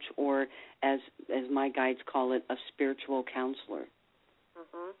coach, or as my guides call it, a spiritual counselor.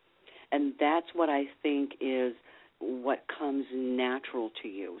 Uh-huh. And that's what I think is what comes natural to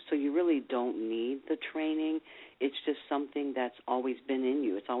you. So you really don't need the training. It's just something that's always been in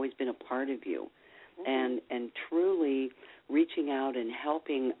you. It's always been a part of you. Mm-hmm. And truly reaching out and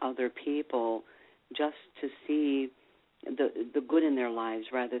helping other people just to see the good in their lives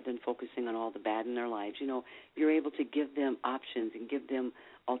rather than focusing on all the bad in their lives. You know, you're able to give them options and give them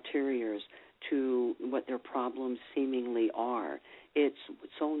ulteriors to what their problems seemingly are. It's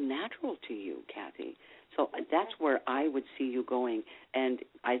so natural to you, Kathy. So that's where I would see you going. And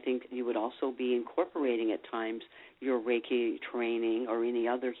I think you would also be incorporating at times your Reiki training or any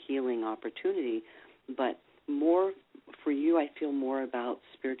other healing opportunity. But more for you, I feel more about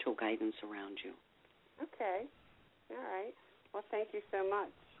spiritual guidance around you. Okay. All right. Well, thank you so much.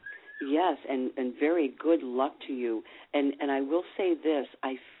 Yes, and very good luck to you. And I will say this,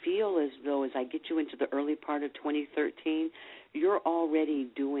 I feel as though as I get you into the early part of 2013, you're already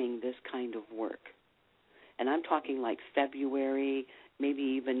doing this kind of work. And I'm talking like February, maybe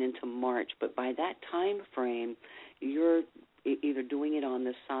even into March. But by that time frame, you're either doing it on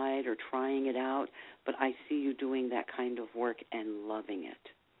the side or trying it out. But I see you doing that kind of work and loving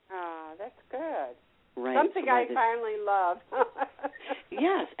it. Ah, that's good. Right. Something I finally love.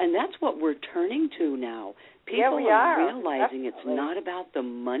 Yes, and that's what we're turning to now. People are realizing It's not about the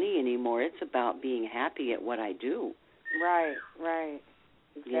money anymore. It's about being happy at what I do. Right, right.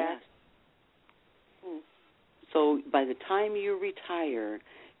 Exactly. Yes. So by the time you retire,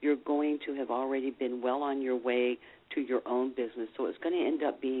 you're going to have already been well on your way to your own business. So it's going to end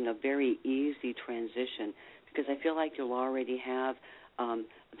up being a very easy transition because I feel like you'll already have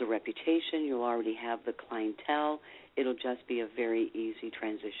the reputation, you'll already have the clientele. It'll just be a very easy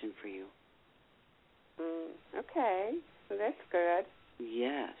transition for you. Okay, so that's good.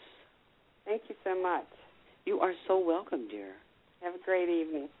 Yes. Thank you so much. You are so welcome, dear. Have a great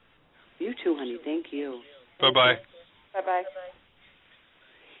evening. You too, honey. Thank you. Bye-bye. Bye-bye.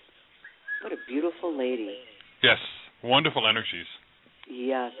 What a beautiful lady. Yes, wonderful energies.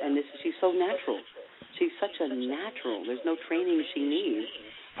 Yes, and she's so natural. She's such a natural. There's no training she needs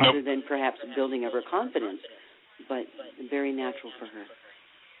other than perhaps building of her confidence, but very natural for her.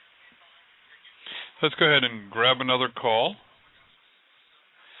 Let's go ahead and grab another call. Let's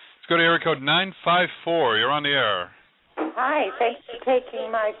go to area code 954. You're on the air. Hi, thanks for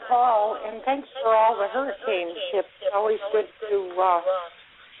taking my call, and thanks for all the hurricane tips. It's always good to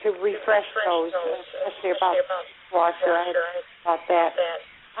refresh those, especially about washer. I about that.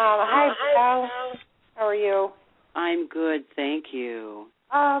 Hi, Belle. How are you? I'm good, thank you.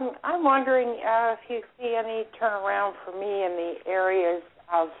 I'm wondering if you see any turnaround for me in the areas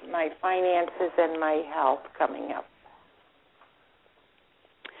of my finances and my health coming up.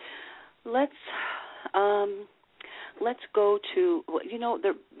 Let's go to,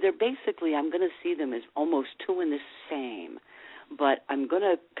 they're basically, I'm going to see them as almost two in the same, but I'm going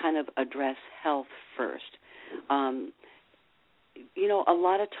to kind of address health first. A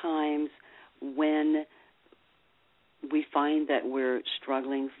lot of times when we find that we're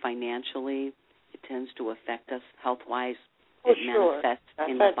struggling financially, it tends to affect us health-wise. It manifests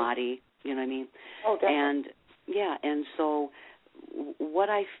in the body, you know what I mean? Oh, definitely. And so what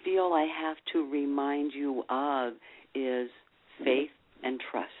I feel I have to remind you of is faith and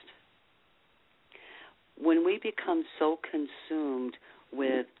trust. When we become so consumed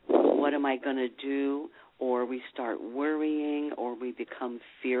with what am I going to do, or we start worrying, or we become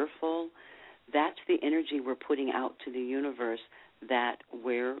fearful, that's the energy we're putting out to the universe that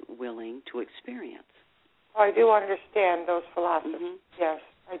we're willing to experience. I do understand those philosophies. Mm-hmm. Yes,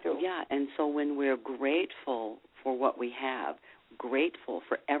 I do. Yeah, and so when we're grateful for what we have, grateful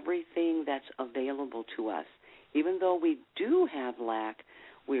for everything that's available to us, even though we do have lack,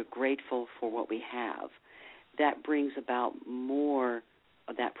 we're grateful for what we have. That brings about more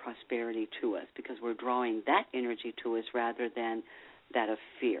of that prosperity to us because we're drawing that energy to us rather than that of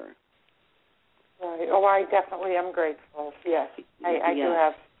fear. Right. Oh, I definitely am grateful. Yes. I do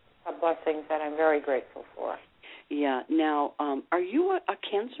have some blessings that I'm very grateful for. Yeah. Now, are you a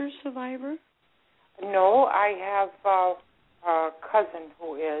cancer survivor? No, I have a cousin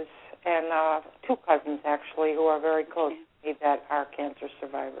who is, and two cousins, actually, who are very close to me that are cancer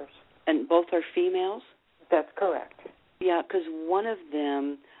survivors. And both are females? That's correct. Yeah, because one of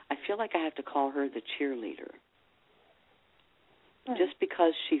them, I feel like I have to call her the cheerleader. Just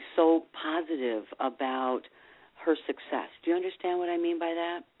because she's so positive about her success. Do you understand what I mean by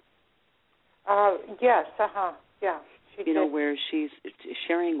that? Yes, yeah. You know, where she's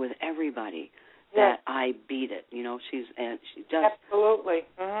sharing with everybody that I beat it. You know, she does. Absolutely.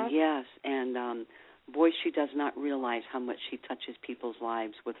 Mm-hmm. Yes, and boy, she does not realize how much she touches people's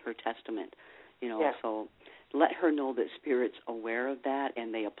lives with her testament. You know, so let her know that Spirit's aware of that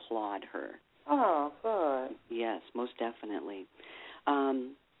and they applaud her. Oh, good. Yes, most definitely.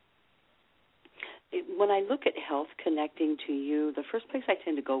 When I look at health connecting to you, the first place I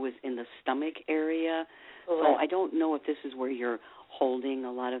tend to go is in the stomach area. Correct. So I don't know if this is where you're holding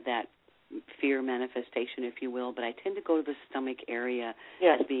a lot of that fear manifestation, if you will, but I tend to go to the stomach area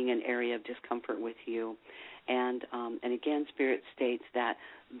as being an area of discomfort with you. And again, Spirit states that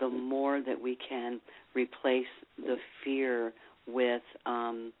the more that we can replace the fear with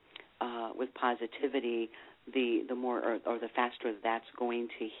positivity, the more or the faster that's going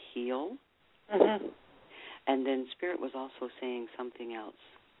to heal. Mm-hmm. And then Spirit was also saying something else.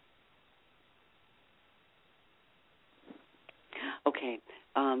 Okay.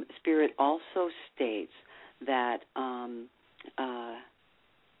 Spirit also states that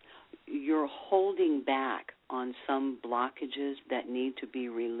you're holding back on some blockages that need to be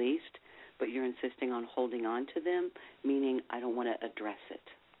released, but you're insisting on holding on to them, meaning I don't want to address it.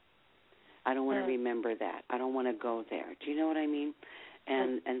 I don't want to remember that. I don't want to go there. Do you know what I mean?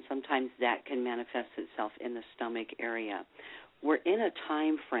 And sometimes that can manifest itself in the stomach area. We're in a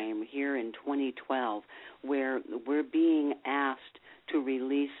time frame here in 2012 where we're being asked to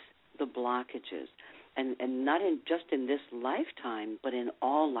release the blockages, and not just in this lifetime, but in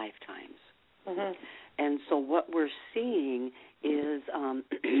all lifetimes. Mm-hmm. And so what we're seeing is,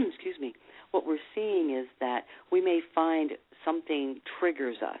 excuse me, what we're seeing is that we may find something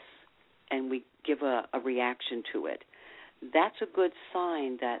triggers us, and we give a reaction to it. That's a good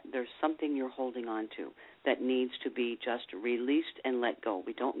sign that there's something you're holding on to that needs to be just released and let go.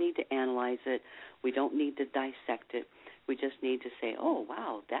 We don't need to analyze it. We don't need to dissect it. We just need to say, oh,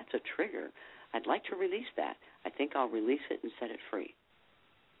 wow, that's a trigger. I'd like to release that. I think I'll release it and set it free.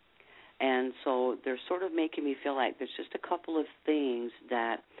 And so they're sort of making me feel like there's just a couple of things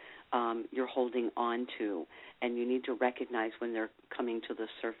that you're holding on to, and you need to recognize when they're coming to the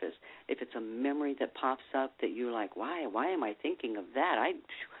surface. If it's a memory that pops up that you're like, why am I thinking of that? I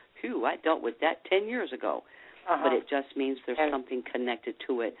dealt with that 10 years ago. But it just means there's something connected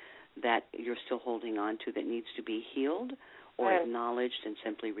to it that you're still holding on to that needs to be healed or acknowledged and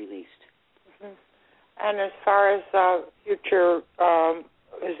simply released. Mm-hmm. And as far as future,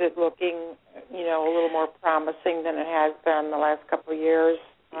 is it looking, a little more promising than it has been the last couple of years?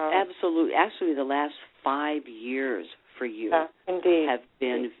 Absolutely. Actually, the last 5 years for you have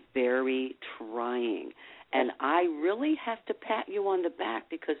been very trying. And I really have to pat you on the back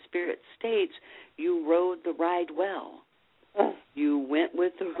because Spirit states you rode the ride well. You went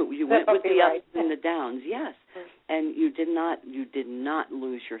with the ups and the downs, yes. And you did not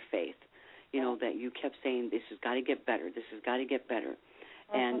lose your faith. That you kept saying, this has got to get better, this has got to get better.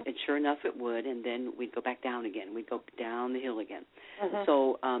 And sure enough it would, and then we'd go back down again. We'd go down the hill again.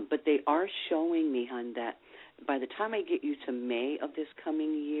 So, but they are showing me, hon, that by the time I get you to May of this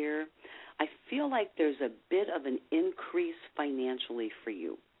coming year, I feel like there's a bit of an increase financially for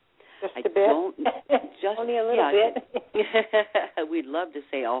you. Just a bit? Only a little bit? We'd love to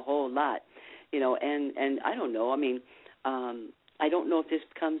say a whole lot, and I don't know. I mean, I don't know if this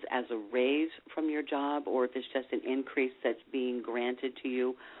comes as a raise from your job or if it's just an increase that's being granted to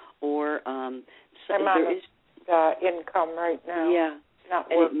you, or I'm on income right now. Yeah,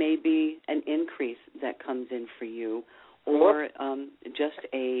 and it may be an increase that comes in for you, or just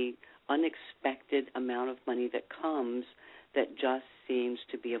a unexpected amount of money that comes that just seems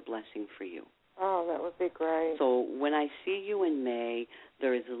to be a blessing for you. Oh, that would be great. So when I see you in May,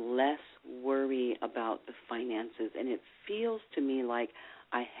 there is less worry about the finances, and it feels to me like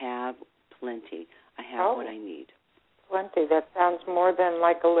I have plenty. I have what I need. Plenty. That sounds more than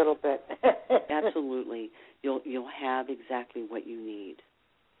like a little bit. Absolutely. You'll have exactly what you need.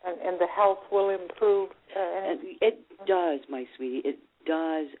 And the health will improve. And it does, my sweetie. It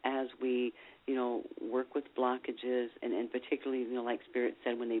does as we, work with blockages, and particularly, like Spirit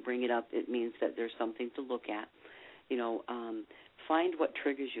said, when they bring it up, it means that there's something to look at. Find what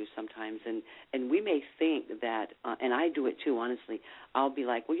triggers you sometimes, and we may think that, and I do it too, honestly. I'll be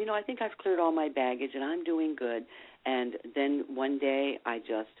like, well, I think I've cleared all my baggage and I'm doing good, and then one day I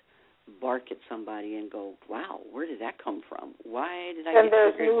just bark at somebody and go, wow, where did that come from? Why did I get triggered? And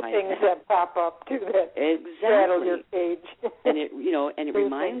there's new by things that pop up too that rattle your cage. And it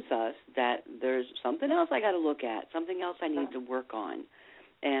reminds us that there's something else I got to look at, something else I need to work on,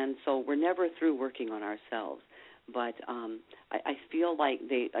 and so we're never through working on ourselves. But I feel like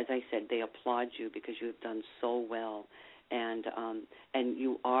as I said, they applaud you because you have done so well, and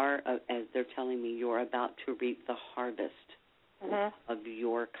you are, as they're telling me, you're about to reap the harvest of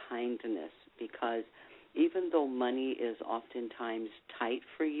your kindness, because even though money is oftentimes tight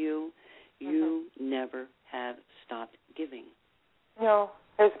for you, you never have stopped giving. No,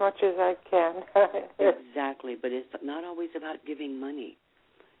 as much as I can. Exactly, but it's not always about giving money.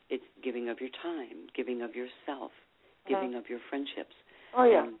 It's giving of your time, giving of yourself, giving of your friendships. Oh,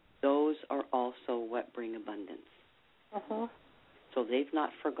 yeah. And those are also what bring abundance. So they've not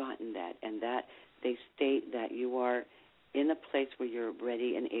forgotten that, and that they state that you are in a place where you're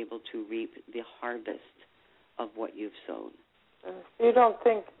ready and able to reap the harvest of what you've sown. You don't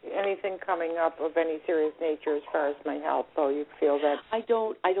think anything coming up of any serious nature as far as my health, though? You feel that? I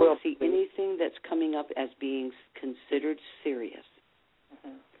don't see anything that's coming up as being considered serious.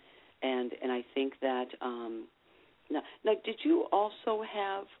 And I think that now, did you also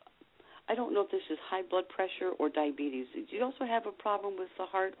have, I don't know if this is high blood pressure or diabetes, did you also have a problem with the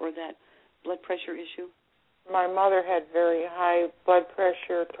heart or that blood pressure issue? My mother had very high blood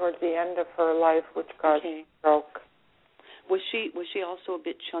pressure towards the end of her life, which caused stroke. Was she also a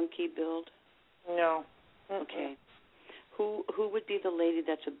bit chunky build? No. Okay. Who would be the lady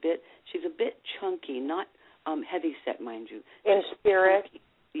that's she's a bit chunky, not heavy set, mind you. In spirit? Chunky.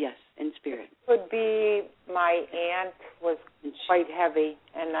 Yes, in spirit. Could be my aunt was quite heavy,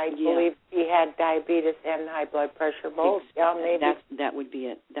 and I believe she had diabetes and high blood pressure both. Yeah, maybe. That would be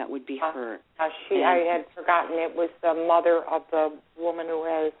it. That would be her. I had forgotten it was the mother of the woman who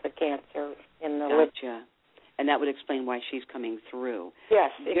has the cancer in the liver. Gotcha. And that would explain why she's coming through.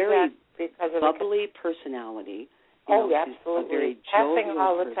 Yes, very exactly. Because of bubbly personality. Absolutely. A very Passing jovial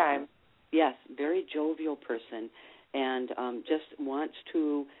all the person. time. Yes, very jovial person, and just wants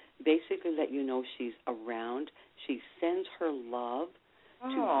to basically let you know she's around. She sends her love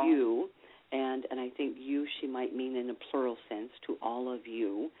to you, and I think you, she might mean in a plural sense, to all of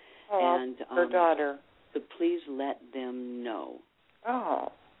you. And her daughter. So please let them know.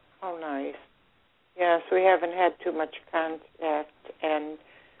 Oh, how nice. Yes, we haven't had too much contact, and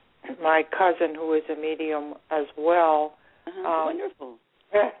my cousin, who is a medium as well. Wonderful.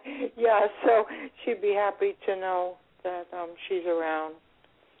 Yeah, so she'd be happy to know that she's around.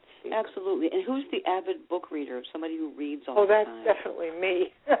 Absolutely. And who's the avid book reader? Somebody who reads all the time? Oh, that's definitely me.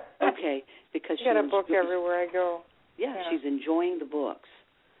 Okay, because I got a book everywhere I go. Yeah, she's enjoying the books.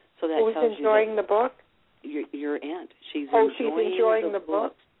 So that Who's tells enjoying you the book? Your aunt. She's enjoying the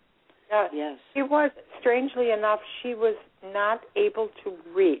book. Yes. She was, strangely enough, she was not able to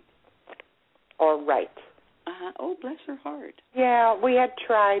read or write. Oh, bless her heart. Yeah, we had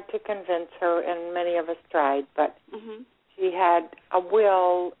tried to convince her, and many of us tried, but she had a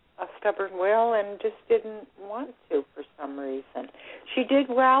stubborn will, and just didn't want to for some reason. She did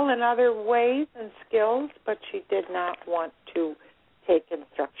well in other ways and skills, but she did not want to take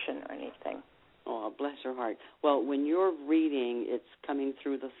instruction or anything. Oh, bless her heart. Well, when you're reading, it's coming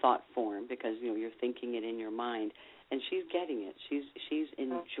through the thought form because you're thinking it in your mind, and she's getting it. She's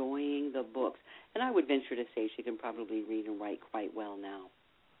enjoying the books, and I would venture to say she can probably read and write quite well now.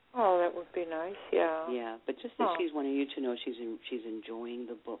 Oh, that would be nice. Yeah. Yeah, but just that she's wanting you to know she's enjoying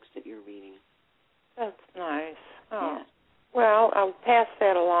the books that you're reading. That's nice. Oh. Yeah. Well, I'll pass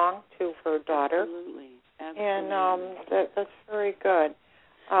that along to her daughter. Absolutely. And that's very good.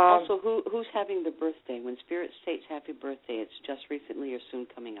 Also, who's having the birthday? When Spirit states happy birthday, it's just recently or soon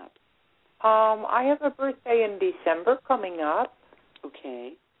coming up? I have a birthday in December coming up.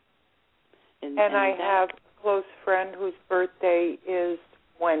 Okay. And I have a close friend whose birthday is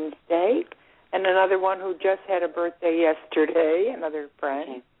Wednesday, and another one who just had a birthday yesterday, another friend.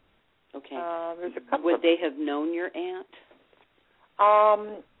 Okay. Okay. There's a couple. Would they have known your aunt?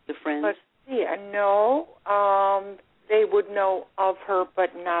 The friends? Let's see. No. They would know of her,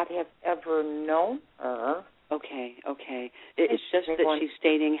 but not have ever known her. Okay. It's just that she's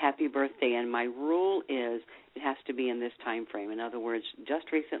stating happy birthday, and my rule is it has to be in this time frame. In other words,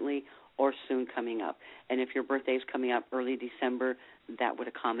 just recently or soon coming up. And if your birthday is coming up early December, that would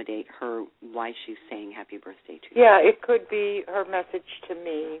accommodate her why she's saying happy birthday to you. Yeah, it could be her message to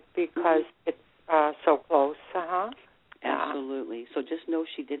me because it's so close. Absolutely. So just know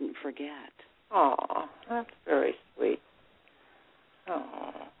she didn't forget. Oh, that's very sweet.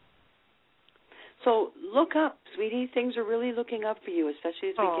 Oh. So look up, sweetie. Things are really looking up for you, especially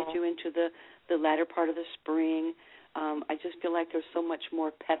as we get you into the latter part of the spring. I just feel like there's so much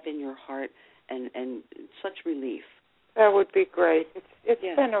more pep in your heart and such relief. That would be great. It's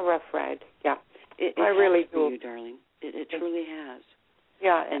been a rough ride. Yeah, I really do. You, darling. It truly has.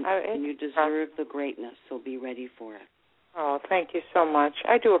 Yeah, and you deserve the greatness. So be ready for it. Oh, thank you so much.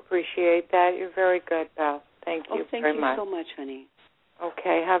 I do appreciate that. You're very good, Belle. Thank you very much. Thank you so much, honey.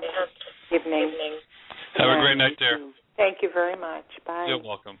 Okay. Have a good evening. Have a great night, dear. Thank you very much. Bye. You're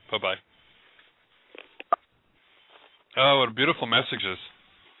welcome. Bye-bye. Oh, what beautiful messages.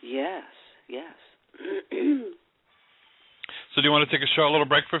 Yes. So do you want to take a short little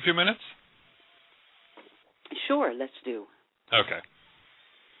break for a few minutes? Sure, let's do. Okay.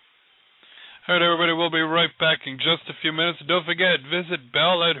 All right, everybody, we'll be right back in just a few minutes. Don't forget, visit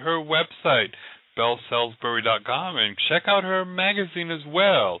Belle at her website, BelleSalisbury.com, and check out her magazine as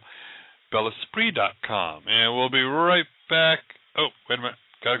well, BelleSpree.com. And we'll be right back. Oh, wait a minute.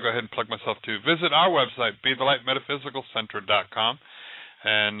 Got to go ahead and plug myself too. Visit our website, BeTheLightMetaphysicalCenter.com,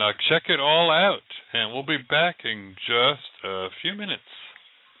 and check it all out. And we'll be back in just a few minutes.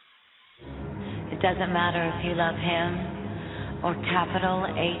 It doesn't matter if you love him or capital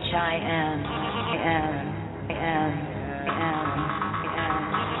H-I-M.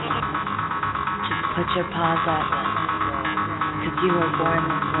 Just put your paws up, 'cause you were born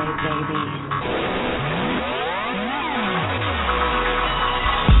this way, baby.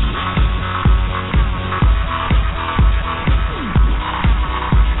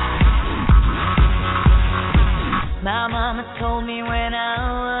 My mama told me when I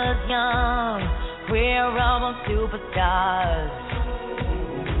was young, we're all superstars.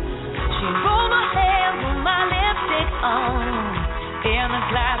 She rolled my hair, put my lipstick on, in a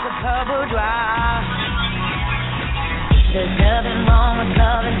glass of her boudoir. There's nothing wrong with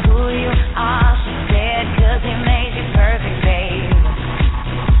loving who you are, she said, 'cause he made you perfect, babe.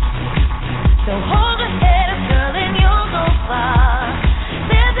 So hold your head up, girl, and you'll go far.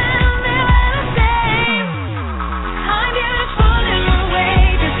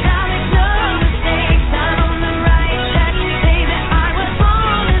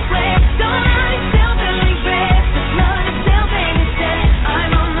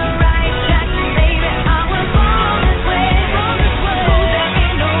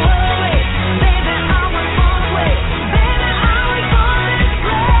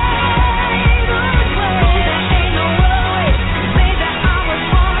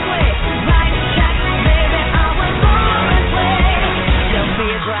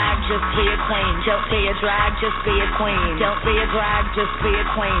 Don't be a drag, just be a queen. Don't be a drag, just be a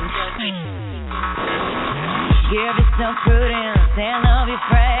queen. Give yourself prudence and love your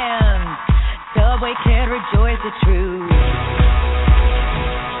friends. Subway kid, rejoice the truth.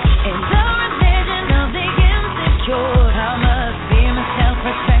 In the religion of the insecure, I must be myself,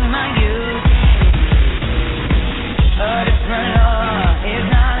 respect my youth. A different law is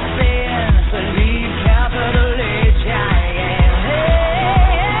not a sin. Believe capital H-I-M.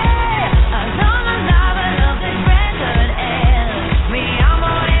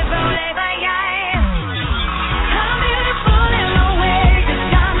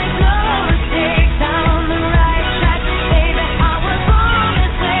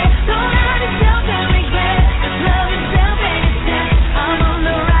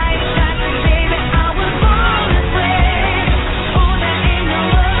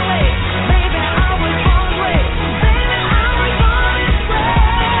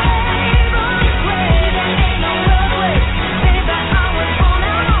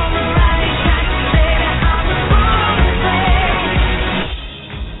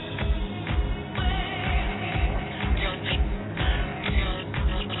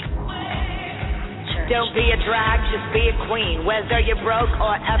 Don't be a drag, just be a queen. Whether you're broke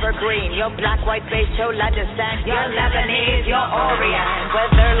or evergreen, you're black, white, beige, chola descent, you're Lebanese, you're Orient.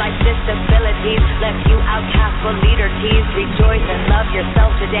 Whether life's disabilities left you outcast for leader tease, rejoice and love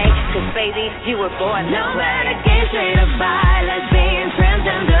yourself today, 'cause baby, you were born this way. No matter gay, straight or bi, lesbian,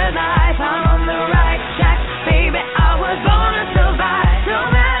 transgender life.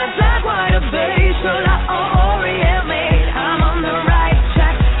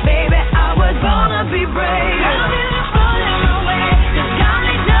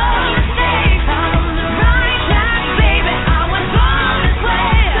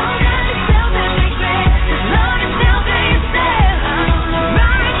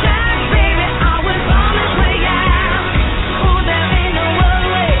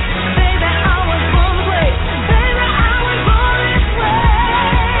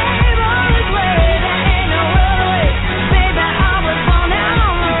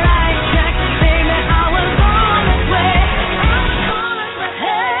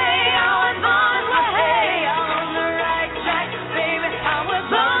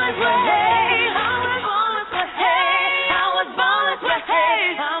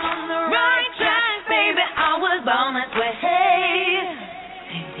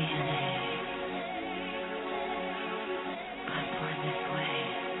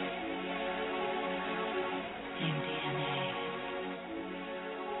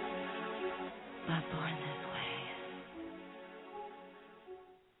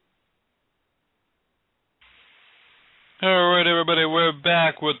 right, everybody, we're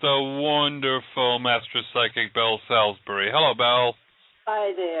back with the wonderful Master Psychic Belle Salisbury. Hello, Belle. Hi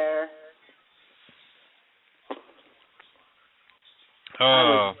there.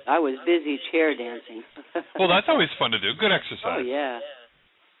 I was busy chair dancing. Well, that's always fun to do. Good exercise. Oh, yeah.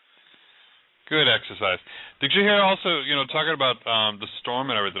 Good exercise. Did you hear also, talking about the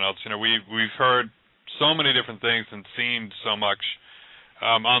storm and everything else, we've heard so many different things and seen so much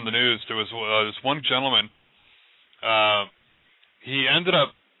on the news. There was this one gentleman, he ended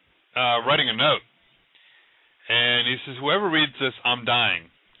up writing a note, and he says, whoever reads this, I'm dying.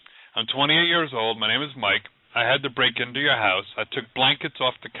 I'm 28 years old. My name is Mike. I had to break into your house. I took blankets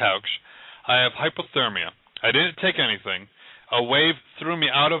off the couch. I have hypothermia. I didn't take anything. A wave threw me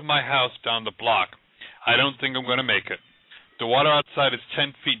out of my house down the block. I don't think I'm going to make it. The water outside is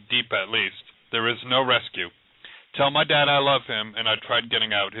 10 feet deep at least. There is no rescue. Tell my dad I love him, and I tried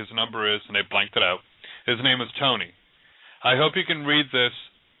getting out. His number is, and they blanked it out. His name is Tony. I hope you can read this.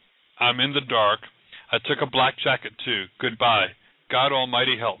 I'm in the dark. I took a black jacket too. Goodbye. God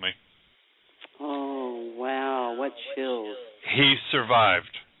Almighty help me. Oh, wow. What chills. He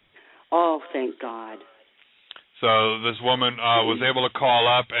survived. Oh, thank God. So this woman was able to call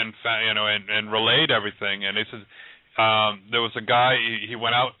up and relayed everything. And he says there was a guy. He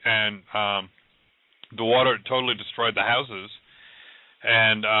went out and the water totally destroyed the houses.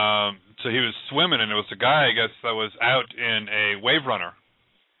 And so he was swimming, and there was a guy, I guess, that was out in a wave runner,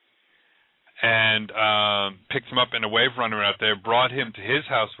 and picked him up in a wave runner out there, brought him to his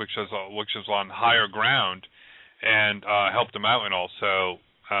house, which was on higher ground, and helped him out. And also,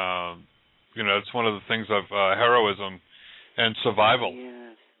 it's one of the things of heroism and survival.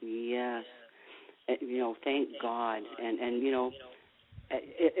 Yes. Thank God. And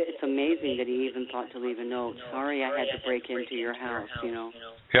it's amazing that he even thought to leave a note. Sorry I had to break into your house,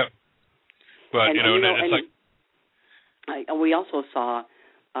 Yep. But, it's like... we also saw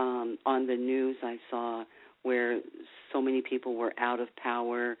on the news, I saw where so many people were out of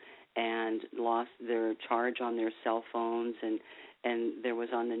power and lost their charge on their cell phones, and there was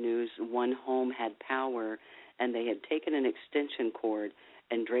on the news one home had power, and they had taken an extension cord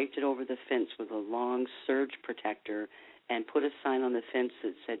and draped it over the fence with a long surge protector and put a sign on the fence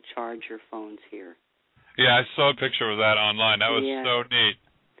that said, charge your phones here. Yeah, I saw a picture of that online. That was so neat.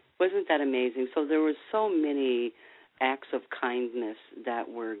 Wasn't that amazing? So there were so many acts of kindness that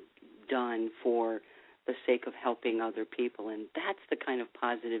were done for the sake of helping other people, and that's the kind of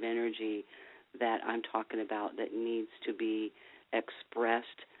positive energy that I'm talking about that needs to be expressed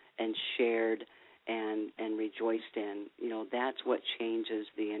and shared and rejoiced in. That's what changes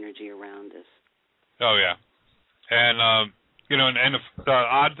the energy around us. Oh, yeah. And, and the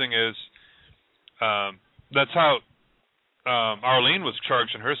odd thing is that's how Arlene was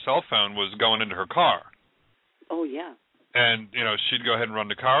charging her cell phone was going into her car. Oh, yeah. And, she'd go ahead and run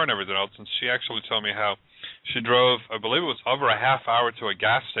the car and everything else, and she actually told me how she drove, I believe it was over a half hour to a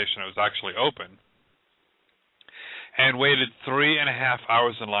gas station that was actually open, and waited 3.5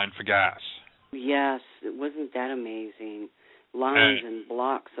 hours in line for gas. Yes, wasn't that amazing? Lines and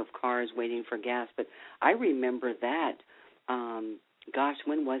blocks of cars waiting for gas. But I remember that,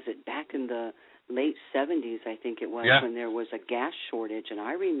 when was it? Back in the late 70s, I think it was, when there was a gas shortage. And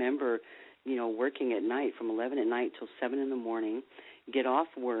I remember, working at night from 11 at night till 7 in the morning, get off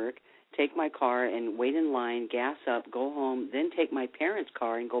work, take my car and wait in line, gas up, go home, then take my parents'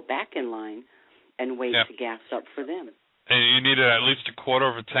 car and go back in line and wait to gas up for them. And you needed at least a quarter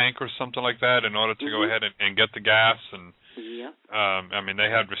of a tank or something like that in order to go ahead and get the gas. And they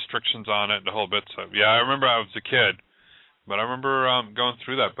had restrictions on it, the whole bit. So, I remember I was a kid, but I remember going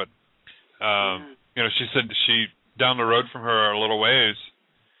through that. But, she said down the road from her a little ways,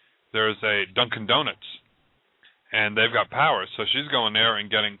 there's a Dunkin' Donuts, and they've got power. So she's going there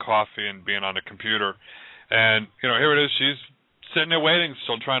and getting coffee and being on the computer. And, here it is. She's sitting there waiting,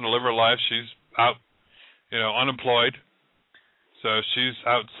 still trying to live her life. She's out, unemployed. So she's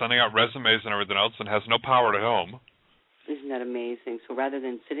out sending out resumes and everything else and has no power at home. Isn't that amazing? So rather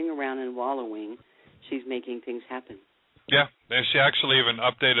than sitting around and wallowing, she's making things happen. Yeah, and she actually even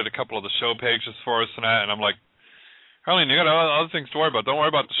updated a couple of the show pages for us and that, and I'm like, Arlene, you got other things to worry about. Don't worry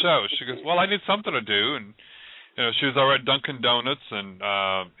about the show. She goes, well, I need something to do. And, she was over at Dunkin' Donuts, and,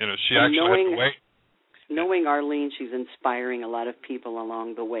 she actually had to wait. Knowing Arlene, she's inspiring a lot of people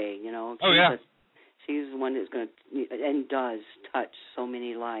along the way, She's the one that's going to, and does touch so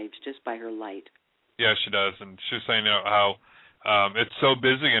many lives just by her light. Yeah, she does. And she was saying, how it's so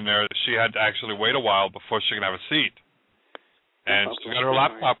busy in there that she had to actually wait a while before she could have a seat. And she got her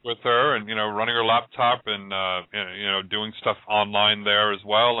laptop with her and, running her laptop and, doing stuff online there as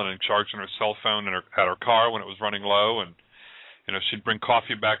well, and then charging her cell phone at her car when it was running low. And she'd bring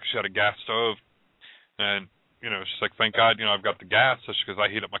coffee back. She had a gas stove, and she's like, thank God, I've got the gas. So she goes, I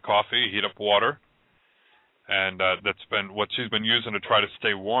heat up my coffee, heat up water, and that's been what she's been using to try to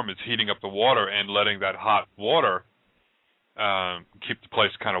stay warm is heating up the water and letting that hot water keep the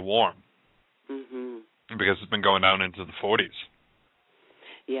place kind of warm. Because it's been going down into the 40s.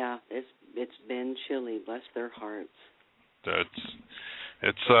 Yeah, it's been chilly. Bless their hearts.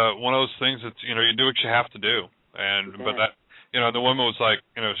 It's one of those things that you do what you have to do, but that the woman was like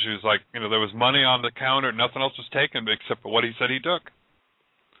she was like there was money on the counter, nothing else was taken except for what he said he took.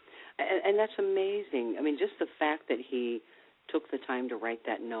 And that's amazing. I mean, just the fact that he took the time to write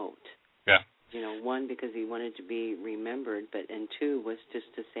that note. Yeah. One, because he wanted to be remembered, and two was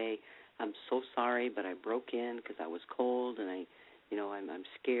just to say, I'm so sorry, but I broke in because I was cold and I'm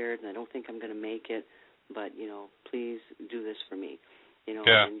scared and I don't think I'm going to make it, but please do this for me.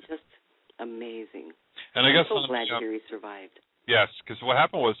 And just amazing. And I guess I'm so glad to hear he survived. Yes, because what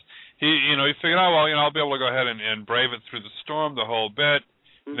happened was he figured, I'll be able to go ahead and brave it through the storm, the whole bit,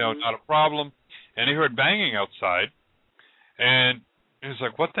 not a problem. And he heard banging outside, and he was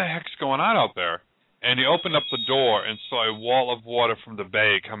like, what the heck's going on out there? And he opened up the door and saw a wall of water from the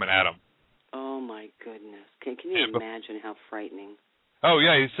bay coming at him. Oh, my goodness. Can you imagine how frightening? Oh,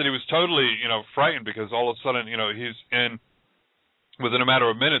 yeah, he said he was totally, frightened because all of a sudden, within a matter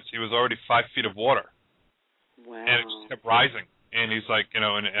of minutes, he was already 5 feet of water. Wow. And it just kept rising. And he's like, it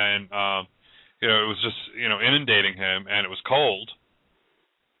was just, inundating him, and it was cold.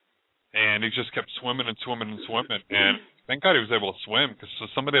 And he just kept swimming and swimming and swimming. And thank God he was able to swim, because for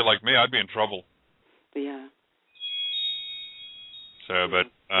somebody like me, I'd be in trouble. Yeah. So,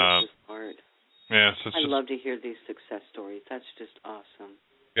 but that's just hard. Yeah, so I love to hear these success stories. That's just awesome.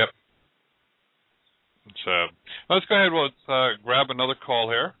 Yep. So let's go ahead. Let's grab another call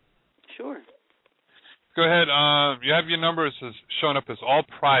here. Sure. Go ahead. You have your numbers as showing up as all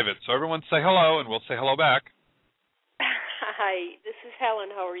private, so everyone say hello, and we'll say hello back. Hi, this is Helen.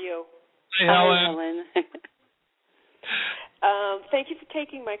 How are you? Hey, Helen. Thank you for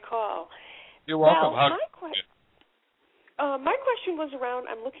taking my call. You're welcome. Now, my question was around,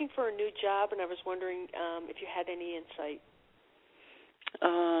 I'm looking for a new job, and I was wondering if you had any insight.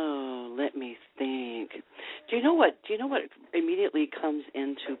 Oh, let me think. Do you know what immediately comes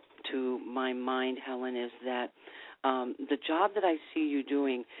into my mind, Helen, is that the job that I see you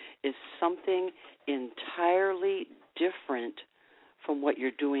doing is something entirely different from what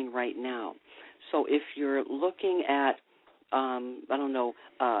you're doing right now. So if you're looking at,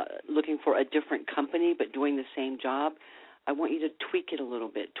 looking for a different company but doing the same job, I want you to tweak it a little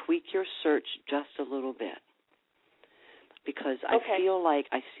bit. Tweak your search just a little bit. Because I feel like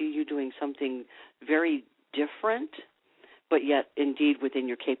I see you doing something very different, but yet indeed within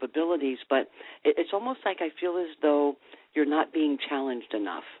your capabilities. But it's almost like I feel as though you're not being challenged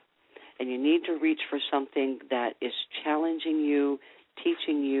enough. And you need to reach for something that is challenging you,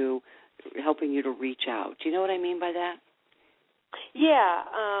 teaching you, helping you to reach out. Do you know what I mean by that? Yeah.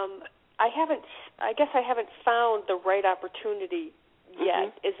 I guess I haven't found the right opportunity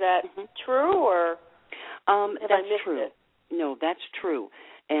yet. Is that true, or that's true. It? No, that's true.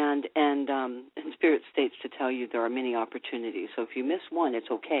 And Spirit states to tell you there are many opportunities. So if you miss one, it's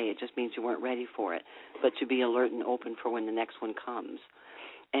okay. It just means you weren't ready for it. But to be alert and open for when the next one comes.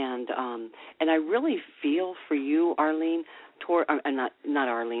 And I really feel for you, Arlene. Not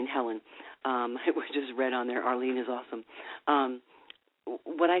Arlene, Helen. We just read on there. Arlene is awesome.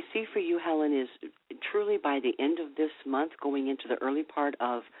 What I see for you, Helen, is truly by the end of this month, going into the early part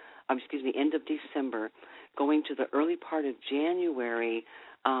of, end of December, going to the early part of January,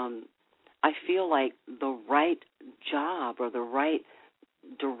 I feel like the right job or the right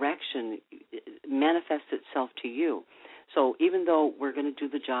direction manifests itself to you. So even though we're going to do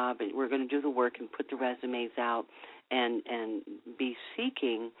the job and we're going to do the work and put the resumes out and be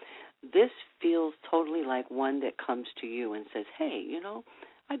seeking, this feels totally like one that comes to you and says, hey,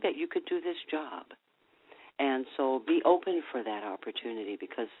 I bet you could do this job. And so be open for that opportunity,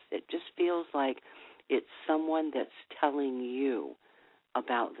 because it just feels like it's someone that's telling you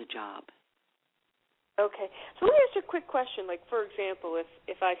about the job. Okay. So let me ask you a quick question. Like, for example,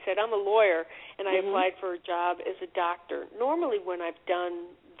 if I said I'm a lawyer and I applied for a job as a doctor, normally when I've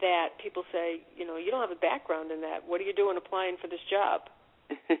done that, people say, you don't have a background in that. What are you doing applying for this job?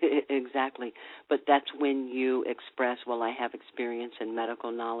 Exactly. But that's when you express, well, I have experience in medical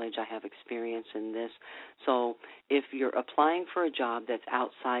knowledge, I have experience in this. So if you're applying for a job that's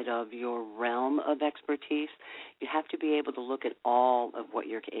outside of your realm of expertise, you have to be able to look at all of what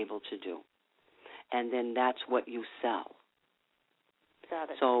you're able to do. And then that's what you sell. Got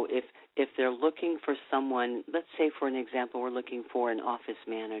it. So if they're looking for someone, let's say for an example, we're looking for an office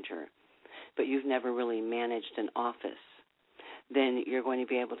manager, but you've never really managed an office, then you're going to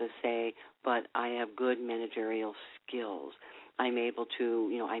be able to say, but I have good managerial skills. I'm able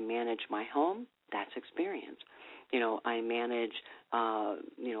to, I manage my home. That's experience. I manage,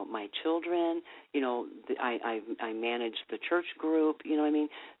 my children. I manage the church group. You know what I mean?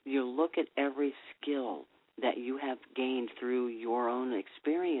 You look at every skill that you have gained through your own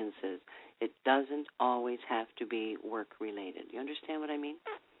experiences. It doesn't always have to be work-related. You understand what I mean?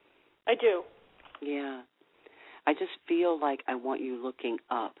 I do. Yeah. I just feel like I want you looking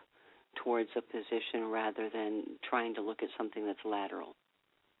up towards a position rather than trying to look at something that's lateral.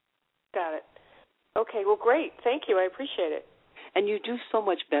 Got it. Okay, well, great. Thank you. I appreciate it. And you do so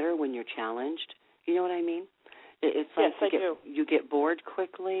much better when you're challenged. You know what I mean? It's like yes, you get bored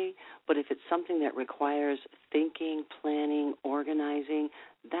quickly, but if it's something that requires thinking, planning, organizing,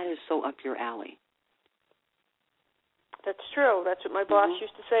 that is so up your alley. That's true. That's what my boss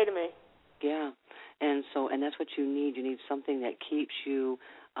used to say to me. Yeah. And that's what you need. You need something that keeps you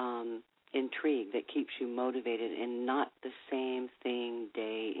intrigued, that keeps you motivated, and not the same thing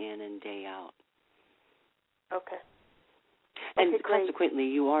day in and day out. Okay. And great. consequently,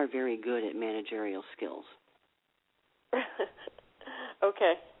 you are very good at managerial skills.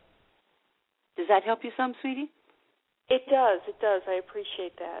 Okay. Does that help you some, sweetie? It does. I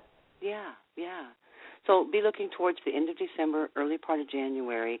appreciate that. Yeah. So be looking towards the end of December, early part of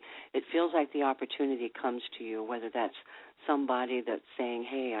January. It feels like the opportunity comes to you, whether that's somebody that's saying,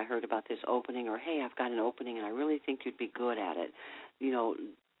 hey, I heard about this opening, or hey, I've got an opening and I really think you'd be good at it.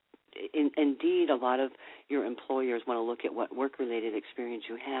 Indeed, a lot of your employers want to look at what work-related experience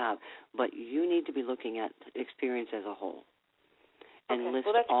you have, but you need to be looking at experience as a whole and list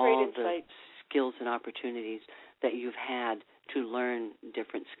all the skills and opportunities that you've had to learn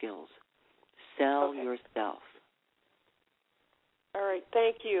different skills. Sell yourself. All right.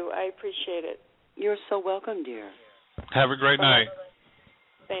 Thank you. I appreciate it. You're so welcome, dear. Have a great night.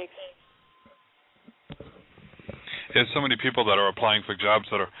 Thanks. There's so many people that are applying for jobs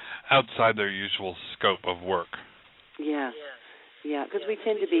that are outside their usual scope of work. Yeah, because we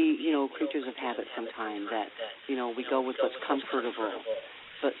tend to be, creatures of habit sometimes, that, we go with what's comfortable.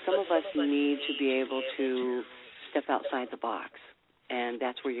 But some of us need to be able to step outside the box, and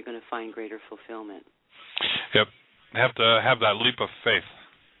that's where you're going to find greater fulfillment. Yep. Have to have that leap of faith.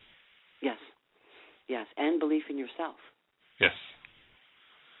 Yes, and belief in yourself. Yes.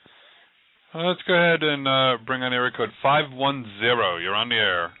 Let's go ahead and bring on area code 510. You're on the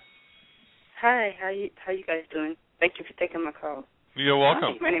air. Hi, how you guys doing? Thank you for taking my call. You're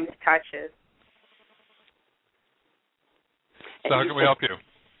welcome. My name is Tasha. So how can we help you?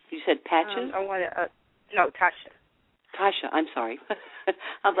 You said Patches? I wanted no, Tasha. Tasha, I'm sorry.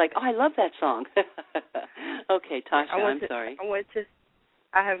 I was like, I love that song. Okay, Tasha, I'm sorry.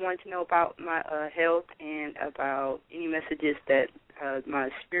 I have wanted to know about my health and about any messages that my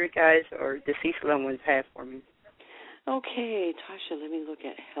spirit guides or deceased loved ones have for me. Okay, Tasha, let me look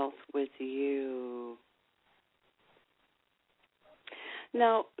at health with you.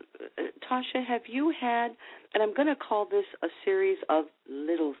 Now, Tasha, have you had, and I'm going to call this a series of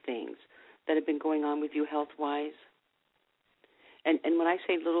little things that have been going on with you health-wise? And when I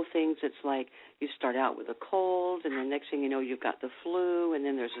say little things, it's like you start out with a cold, and the next thing you know, you've got the flu, and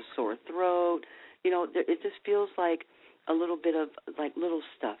then there's a sore throat. It just feels like a little bit of, like, little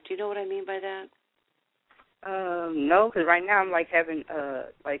stuff. Do you know what I mean by that? No, because right now I'm, like, having,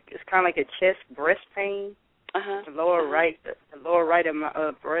 it's kind of like a chest breast pain. The lower right of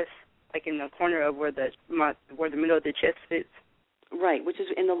my breast, like in the corner of where the middle of the chest fits. Right, which is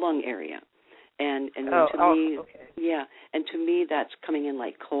in the lung area. And to me, yeah, and to me that's coming in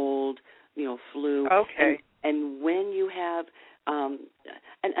like cold, flu. Okay. And when you have,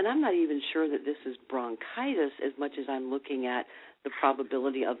 and I'm not even sure that this is bronchitis as much as I'm looking at the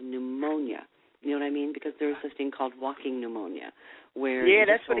probability of pneumonia. You know what I mean? Because there's this thing called walking pneumonia, where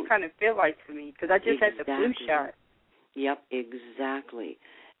that's what it kind of feels like to me. Because I just had the flu shot. Yep, exactly.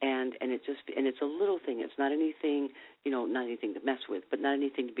 And it's a little thing. It's not anything, not anything to mess with, but not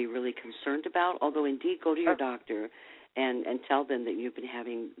anything to be really concerned about. Although, indeed, go to your doctor and tell them that you've been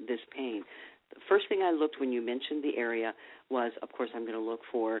having this pain. The first thing I looked when you mentioned the area was, of course, I'm going to look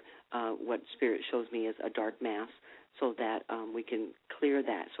for what Spirit shows me as a dark mass, so that we can clear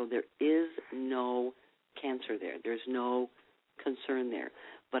that. So there is no cancer there. There's no concern there.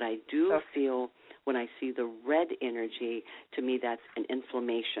 But I do feel when I see the red energy, to me that's an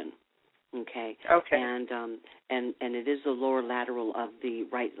inflammation. Okay. And it is the lower lateral of the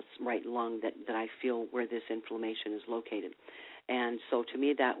right lung that I feel where this inflammation is located. And so to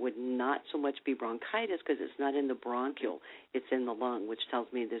me that would not so much be bronchitis because it's not in the bronchial, it's in the lung, which tells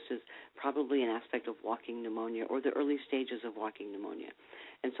me this is probably an aspect of walking pneumonia or the early stages of walking pneumonia.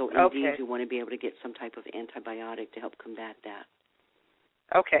 And so indeed you want to be able to get some type of antibiotic to help combat that.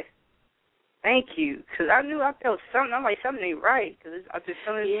 Okay. Thank you, because I knew I felt something. I'm like, something ain't right, because I've been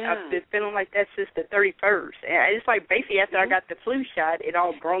feeling like that since the 31st. And it's like basically after I got the flu shot, it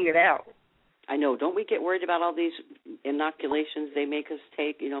all brung it out. I know. Don't we get worried about all these inoculations they make us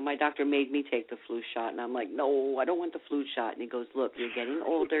take? You know, my doctor made me take the flu shot, and I'm like, no, I don't want the flu shot. And he goes, look, you're getting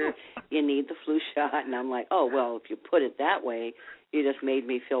older. You need the flu shot. And I'm like, oh, well, if you put it that way, you just made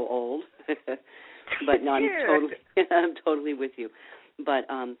me feel old. But no, I'm totally with you. But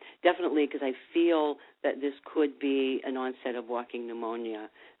definitely, because I feel that this could be an onset of walking pneumonia.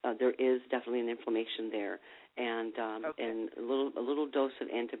 There is definitely an inflammation there, and a little dose of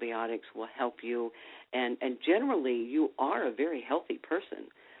antibiotics will help you. And generally, you are a very healthy person.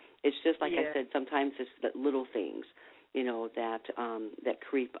 It's just like I said, sometimes it's the little things, you know, that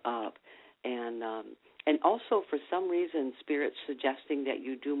creep up, and also for some reason, Spirit's suggesting that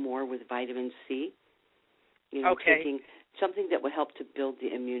you do more with vitamin C. You know, taking something that would help to build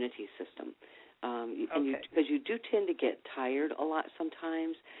the immunity system. Because you do tend to get tired a lot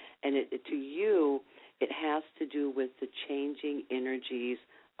sometimes, and to you, it has to do with the changing energies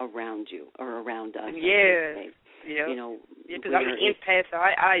around you or around us. Yeah. You know, because I'm an empath, so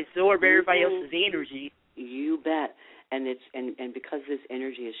I absorb everybody else's energy. You bet. And and because this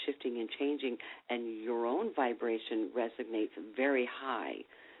energy is shifting and changing, and your own vibration resonates very high.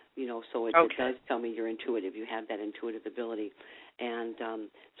 You know, so it does tell me you're intuitive. You have that intuitive ability. And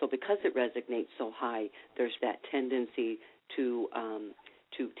so because it resonates so high, there's that tendency to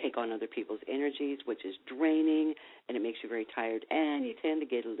take on other people's energies, which is draining, and it makes you very tired, and you tend to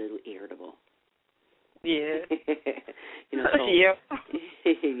get a little irritable. Yeah. You know, so,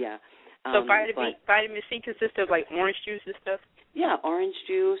 yeah. So vitamin C consists of, like, orange juice and stuff? Yeah, orange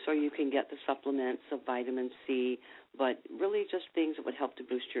juice, or you can get the supplements of vitamin C, but really just things that would help to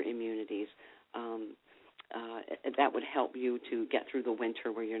boost your immunities. That would help you to get through the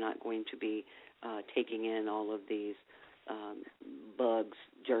winter where you're not going to be taking in all of these bugs,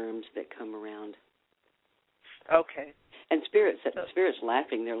 germs that come around. Okay. And Spirit's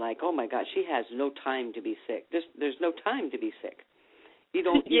laughing. They're like, oh, my God, she has no time to be sick. There's no time to be sick. You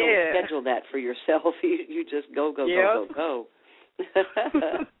don't schedule that for yourself. You just go.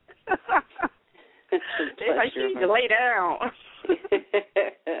 I need to lay down.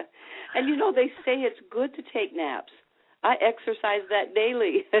 And you know, they say it's good to take naps. I exercise that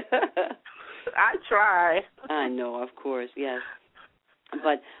daily. I try. I know, of course, yes.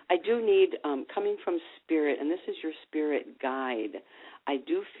 But I do need, coming from Spirit, and this is your Spirit guide, I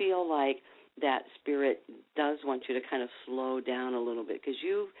do feel like that Spirit does want you to kind of slow down a little bit, because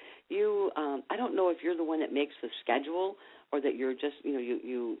you I don't know if you're the one that makes the schedule, or that you're just, you know,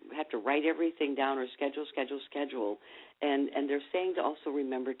 you have to write everything down or schedule. And they're saying to also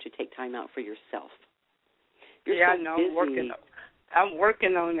remember to take time out for yourself. I know. Busy. I'm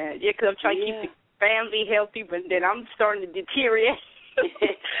working on that. Yeah, because I'm trying to keep the family healthy, but then I'm starting to deteriorate.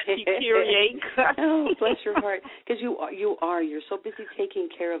 Oh, bless your heart. Because you're so busy taking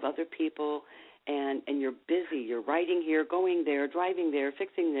care of other people, and you're busy. You're writing here, going there, driving there,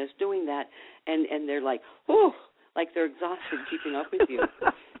 fixing this, doing that, and they're like, whew, like they're exhausted keeping up with you.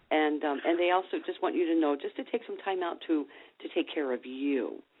 And they also just want you to know just to take some time out to take care of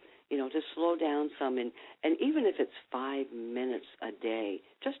you, you know, to slow down some, and even if it's 5 minutes a day,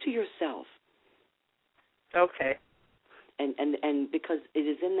 just to yourself. Okay. And because it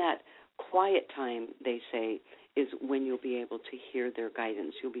is in that quiet time, they say, is when you'll be able to hear their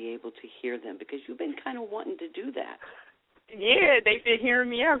guidance. You'll be able to hear them, because you've been kind of wanting to do that. Yeah, they've been hearing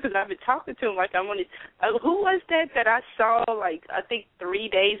me out because I've been talking to them. Like, I wanted. Who was that I saw? Like, I think 3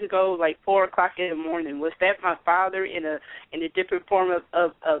 days ago, like 4:00 in the morning. Was that my father in a different form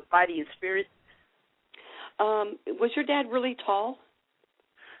of body and spirit? Was your dad really tall?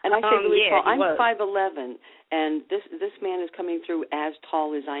 And I say really tall. I'm 5'11", and this man is coming through as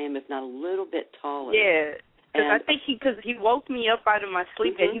tall as I am, if not a little bit taller. Yeah. Because I think because he woke me up out of my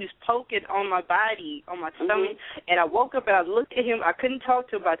sleep and he was poking on my body, on my stomach, and I woke up and I looked at him. I couldn't talk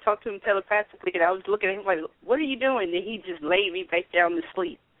to him, but I talked to him telepathically, and I was looking at him like, what are you doing? And he just laid me back down to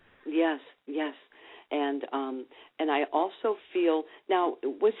sleep. Yes. And I also feel, now,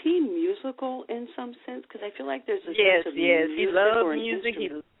 was he musical in some sense? Because I feel like there's a sense of music. He loved music. He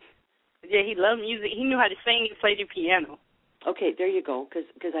loved music. He knew how to sing and play the piano. Okay, there you go,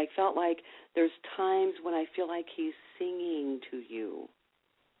 because I felt like there's times when I feel like he's singing to you.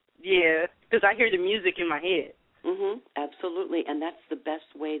 Yeah, because I hear the music in my head. Absolutely, and that's the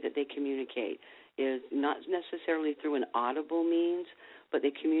best way that they communicate, is not necessarily through an audible means, but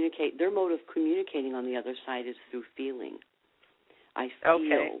they communicate. Their mode of communicating on the other side is through feeling. I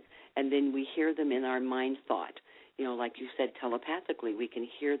feel, and then we hear them in our mind thought. You know, like you said, telepathically, we can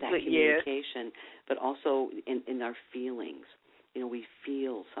hear that communication, but also in our feelings. You know, we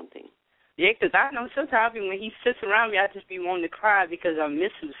feel something. Yeah, because I know sometimes when he sits around me, I just be wanting to cry because I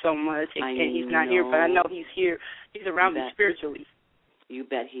miss him so much, and he's not here, but I know he's here. He's around me spiritually. You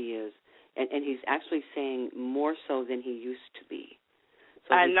bet he is. And he's actually saying more so than he used to be.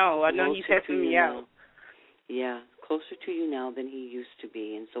 So I know he's helping me out. Yeah, closer to you now than he used to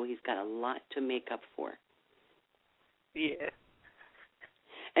be, and so he's got a lot to make up for. Yeah.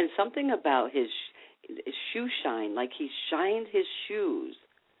 And something about his shoe shine, like he shined his shoes.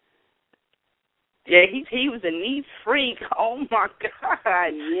 Yeah, he was a neat freak. Oh my God!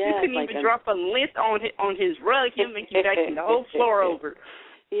 Yeah, you couldn't even drop a lint on his rug. He'll make you vacuum the whole floor over.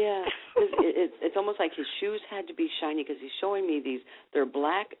 Yeah, it's almost like his shoes had to be shiny because he's showing me these. They're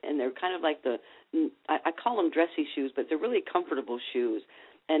black and they're kind of like I call them dressy shoes, but they're really comfortable shoes.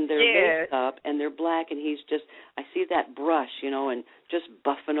 And they're laced up and they're black, and I see that brush, and just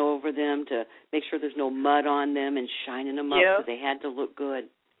buffing over them to make sure there's no mud on them and shining them up because they had to look good.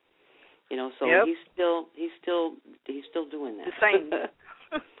 So he's still doing that. The same.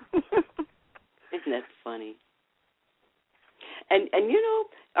 Isn't that funny? And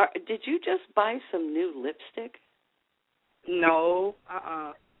did you just buy some new lipstick? No.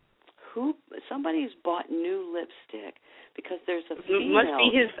 Somebody's bought new lipstick because there's a female.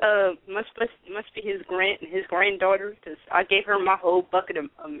 Must be his granddaughter, because I gave her my whole bucket of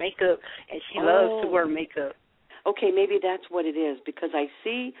makeup, and she loves to wear makeup. Okay, maybe that's what it is, because I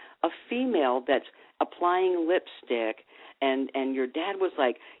see a female that's applying lipstick, and your dad was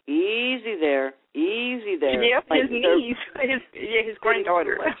like, easy there. Yep, like his niece, his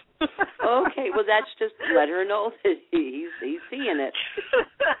granddaughter. Okay, well, that's just let her know that he's seeing it.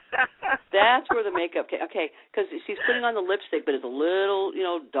 That's where the makeup came. Okay, because she's putting on the lipstick, but it's a little,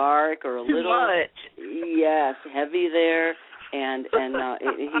 dark or a little. Too much. Yes, heavy there, and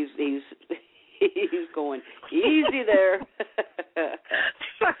he's going easy there.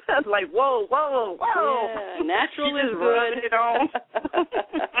 Like whoa. Yeah, natural is good. It on.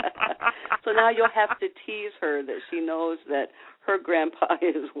 So now you'll have to tease her that she knows that her grandpa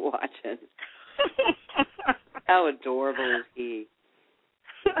is watching. How adorable is he?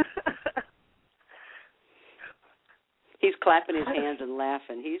 He's clapping his hands and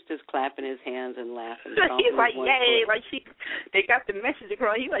laughing. He's just clapping his hands and laughing. He's like, yay, like they got the message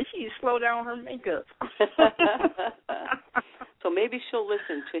across. He's like, she slow down her makeup. So maybe she'll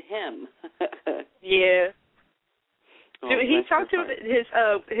listen to him. Yeah. Oh, he talked to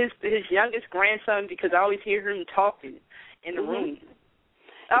his youngest grandson, because I always hear him talking in the room.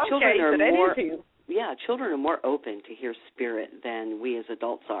 Okay, so that is him. Yeah, children are more open to hear spirit than we as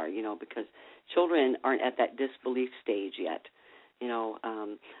adults are, because children aren't at that disbelief stage yet.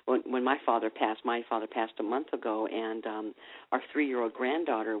 When my father passed a month ago, and our 3-year-old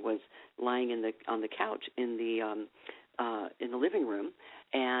granddaughter was lying on the couch in the living room,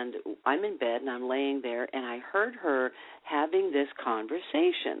 and I'm in bed and I'm laying there, and I heard her having this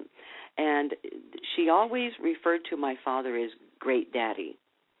conversation, and she always referred to my father as Great Daddy.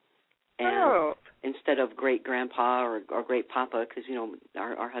 And instead of great grandpa or great papa, because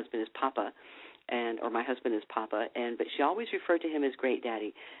our husband is Papa, or my husband is Papa, but she always referred to him as Great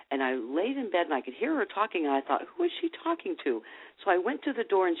Daddy. And I laid in bed and I could hear her talking, and I thought, who is she talking to? So I went to the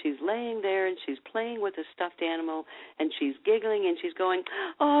door, and she's laying there and she's playing with a stuffed animal, and she's giggling and she's going,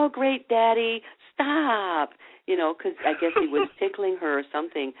 "Oh, Great Daddy, stop!" Because I guess he was tickling her or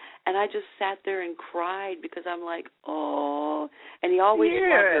something. And I just sat there and cried because I'm like, oh. And he always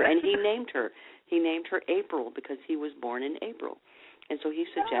loved her, and he named her. He named her April because he was born in April. And so he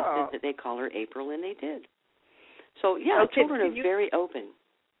suggested that they call her April, and they did. So, children are very open.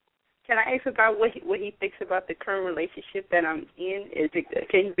 Can I ask about what he thinks about the current relationship that I'm in?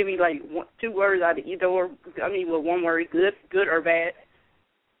 Can you give me like 2 words out of either, or with one word, good or bad?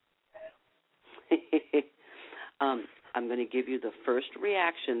 I'm going to give you the first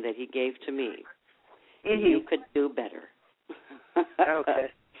reaction that he gave to me. Mm-hmm. You could do better.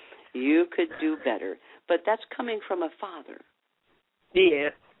 Okay. You could do better. But that's coming from a father. Yeah.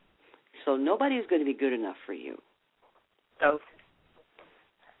 So nobody's going to be good enough for you. Okay.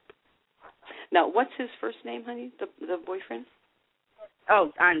 Now, what's his first name, honey, the boyfriend?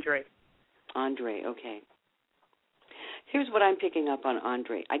 Oh, Andre. Andre, okay. Here's what I'm picking up on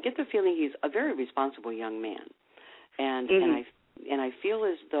Andre. I get the feeling he's a very responsible young man. And I feel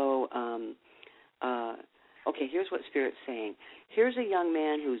as though Okay, here's what Spirit's saying. Here's a young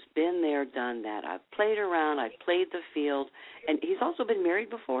man who's been there, done that. I've played around, I've played the field, and he's also been married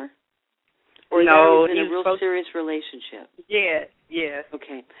before? Or no, he's been in a real serious relationship? Yeah.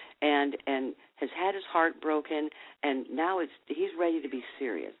 Okay, and has had his heart broken, and now he's ready to be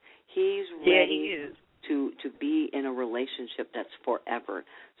serious. He's ready to be in a relationship that's forever.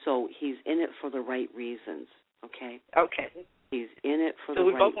 So he's in it for the right reasons, okay? Okay. He's in it for the right reasons. So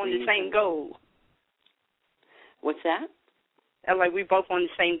we're both on the same goal. What's that? Like we both on the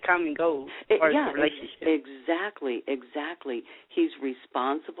same common goal for the relationship. Exactly. He's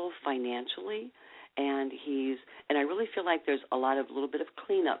responsible financially, and I really feel like there's a little bit of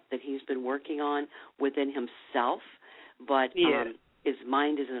cleanup that he's been working on within himself, but his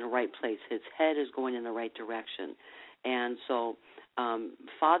mind is in the right place. His head is going in the right direction. And so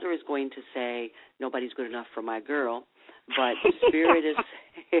Father is going to say, nobody's good enough for my girl, but Spirit is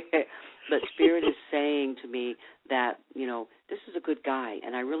saying to me that, this is a good guy,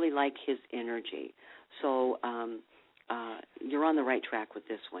 and I really like his energy. So you're on the right track with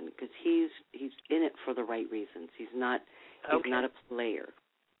this one, because he's in it for the right reasons. He's not a player.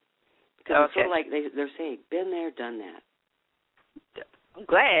 Because it's sort of like they're saying, been there, done that. I'm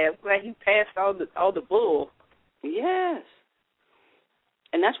glad he passed all the bull. Yes.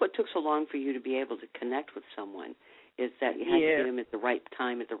 And that's what took so long for you to be able to connect with someone, is that you had to get him at the right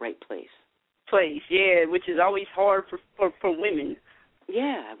time, at the right place. Which is always hard for women.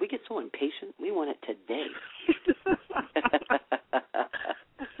 Yeah, we get so impatient. We want it today.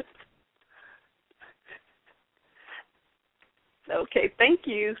 Okay, thank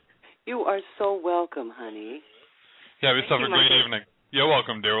you. You are so welcome, honey. Yeah, we have a great evening. You're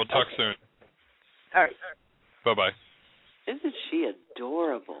welcome, dear. We'll talk soon. All right. Bye-bye. Isn't she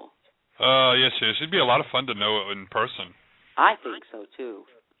adorable? Yes, she is. She'd be a lot of fun to know in person. I think so, too.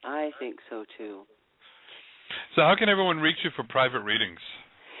 So how can everyone reach you for private readings?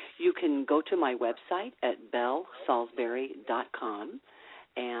 You can go to my website at bellesalisbury.com,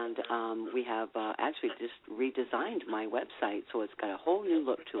 and we have actually just redesigned my website, so it's got a whole new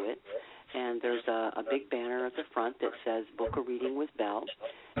look to it. And there's a big banner at the front that says Book a Reading with Belle.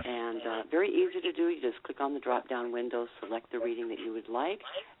 And very easy to do. You just click on the drop-down window, select the reading that you would like,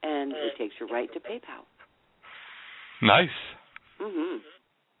 and it takes you right to PayPal. Nice. Mm-hmm.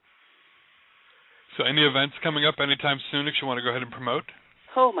 So any events coming up anytime soon that you want to go ahead and promote?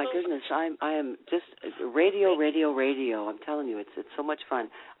 Oh, my goodness. I am just radio. I'm telling you, it's so much fun.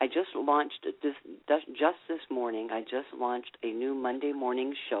 I just launched this morning. I just launched a new Monday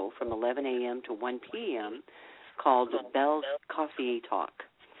morning show from 11 a.m. to 1 p.m. called Belle's Coffee Talk.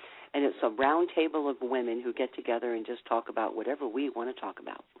 And it's a round table of women who get together and just talk about whatever we want to talk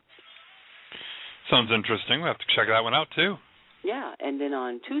about. Sounds interesting. We'll have to check that one out, too. Yeah, and then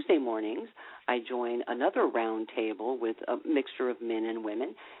on Tuesday mornings, I join another round table with a mixture of men and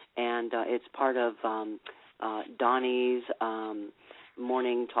women, and it's part of Donnie's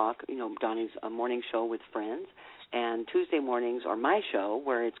morning talk, Donnie's morning show with friends, and Tuesday mornings are my show,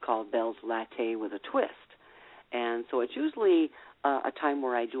 where it's called Belle's Latte with a Twist. And so it's usually a time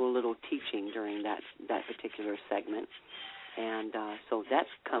where I do a little teaching during that particular segment, and so that's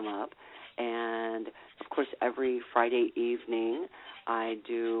come up. And, of course, every Friday evening I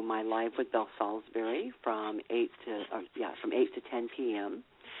do my Live with Belle Salisbury from 8 to 10 p.m.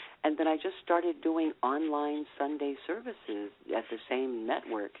 And then I just started doing online Sunday services at the same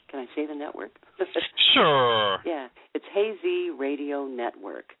network. Can I say the network? Sure. Yeah, it's Hazy Radio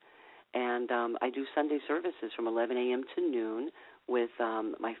Network. And I do Sunday services from 11 a.m. to noon with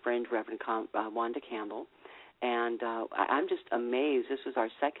my friend Reverend Wanda Campbell. And I'm just amazed. This is our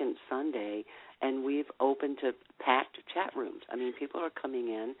second Sunday, and we've opened to packed chat rooms. I mean, people are coming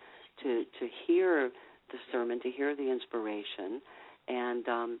in to hear the sermon, to hear the inspiration, and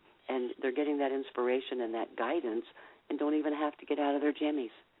they're getting that inspiration and that guidance and don't even have to get out of their jammies.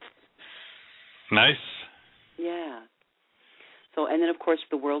 Nice. Yeah. So, and then, of course,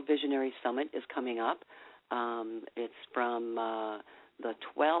 the World Visionary Summit is coming up. It's from the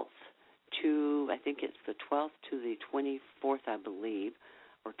 12th to, I think it's the 12th to the 24th, I believe,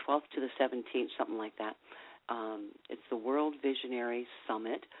 or 12th to the 17th, something like that. It's the World Visionary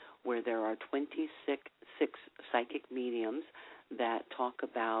Summit, where there are 26 psychic mediums that talk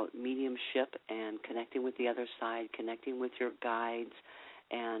about mediumship and connecting with the other side, connecting with your guides,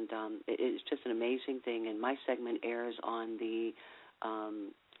 and it's just an amazing thing. And my segment airs on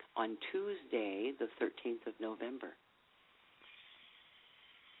Tuesday, the 13th of November.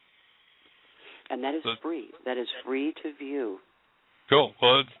 And that is free. That is free to view. Cool.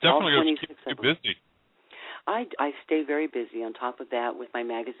 Well, it's definitely going to keep you busy. I stay very busy. On top of that, with my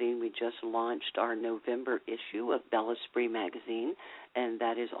magazine, we just launched our November issue of Belle magazine, and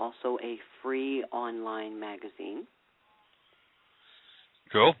that is also a free online magazine.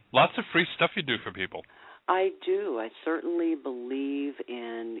 Cool. Lots of free stuff you do for people. I do. I certainly believe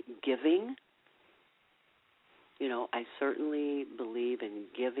in giving. You know, I certainly believe in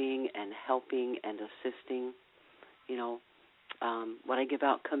giving and helping and assisting. You know, what I give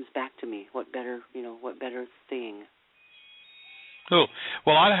out comes back to me. What better thing? Cool.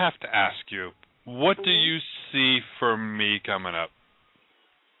 Well, I'd have to ask you, what do you see for me coming up?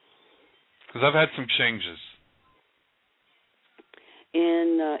 Because I've had some changes.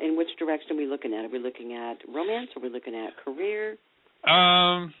 In which direction are we looking at? Are we looking at romance? Are we looking at career?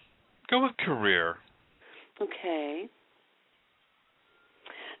 Go with career. Okay.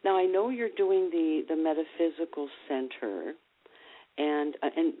 Now I know you're doing the metaphysical center, and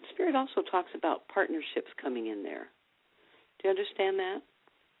Spirit also talks about partnerships coming in there. Do you understand that?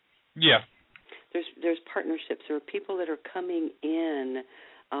 Yeah. There's partnerships. There are people that are coming in,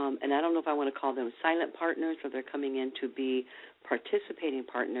 and I don't know if I want to call them silent partners or they're coming in to be participating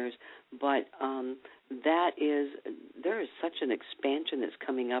partners, but there is such an expansion that's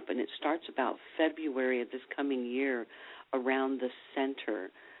coming up, and it starts about February of this coming year around the center.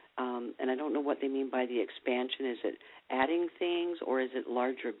 And I don't know what they mean by the expansion. Is it adding things or is it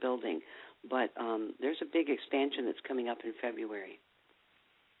larger building? But there's a big expansion that's coming up in February.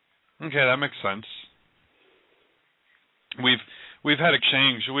 Okay, that makes sense. We've had a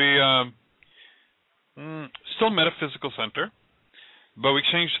change. We still Metaphysical Center, but we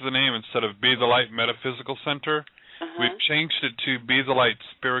changed the name. Instead of Be the Light Metaphysical Center, we've changed it to Be the Light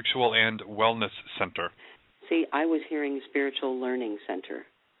Spiritual and Wellness Center. See, I was hearing Spiritual Learning Center.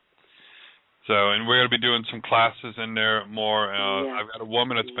 So, and we're going to be doing some classes in there more. I've got a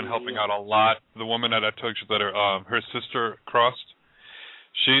woman that's been helping out a lot. The woman that I told you that her sister crossed,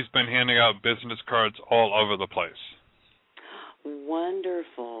 she's been handing out business cards all over the place.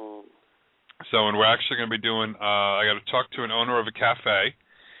 Wonderful. So, and we're actually going to be doing, I got to talk to an owner of a cafe,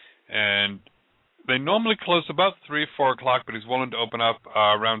 and they normally close about 3, 4 o'clock, but he's willing to open up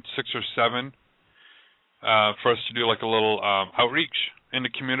around 6 or 7 for us to do like a little outreach in the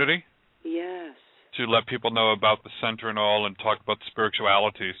community. Yes. To let people know about the center and all and talk about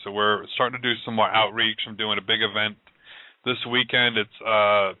spirituality. So we're starting to do some more outreach. I'm doing a big event this weekend. It's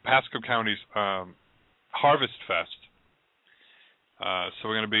Pasco County's Harvest Fest. So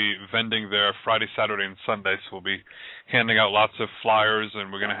we're going to be vending there Friday, Saturday, and Sunday. So we'll be handing out lots of flyers,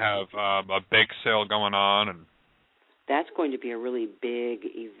 and we're going to have a bake sale going on. And that's going to be a really big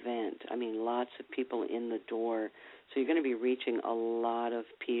event. I mean, lots of people in the door. So you're going to be reaching a lot of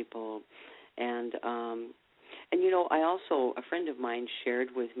people. And you know, a friend of mine shared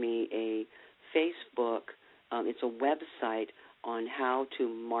with me a Facebook, it's a website on how to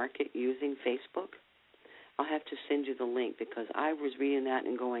market using Facebook. I'll have to send you the link because I was reading that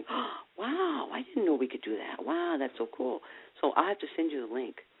and going, oh, wow, I didn't know we could do that. Wow, that's so cool. So I'll have to send you the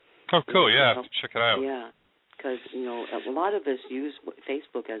link. Oh, cool, yeah, I have to check it out. Yeah, because, you know, a lot of us use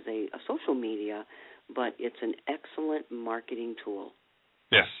Facebook as a social media, but it's an excellent marketing tool.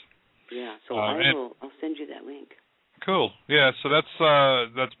 Yes. Yeah, so I'll send you that link. Cool. Yeah, so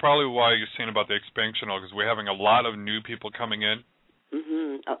that's probably why you're seeing about the expansion, because we're having a lot of new people coming in.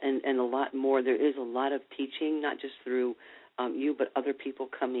 And a lot more. There is a lot of teaching, not just through you, but other people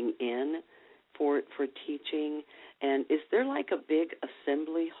coming in for teaching. And is there like a big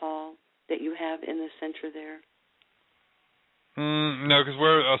assembly hall that you have in the center there? No, because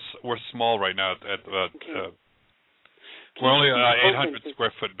we're small right now. We're only an 800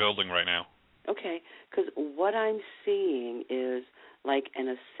 square foot building right now. Okay, because what I'm seeing is like an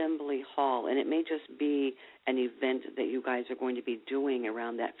assembly hall, and it may just be an event that you guys are going to be doing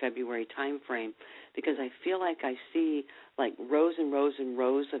around that February time frame, because I feel like I see like rows and rows and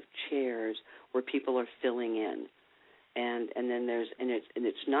rows of chairs where people are filling in. And then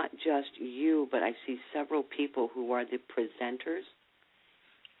it's not just you, but I see several people who are the presenters,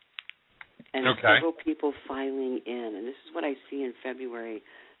 and several people filing in. And this is what I see in February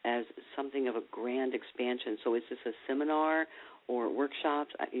as something of a grand expansion. So is this a seminar or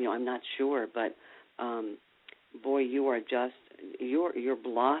workshops? I'm not sure, but boy, you are you're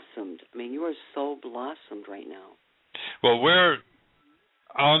blossomed. I mean, you are so blossomed right now. Well, we're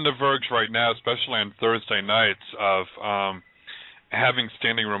on the verge right now, especially on Thursday nights, of having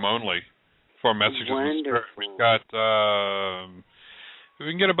standing room only for messages. Wonderful. We've got we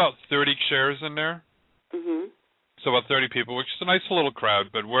can get about 30 chairs in there. Mm-hmm. So about 30 people, which is a nice little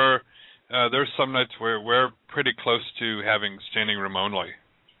crowd. But there's some nights where we're pretty close to having standing room only.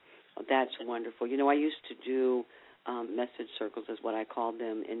 That's wonderful. You know, I used to do message circles, is what I called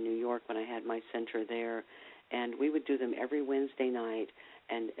them, in New York when I had my center there, and we would do them every Wednesday night,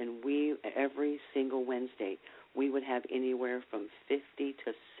 and we, every single Wednesday, we would have anywhere from 50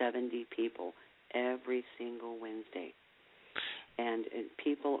 to 70 people every single Wednesday. And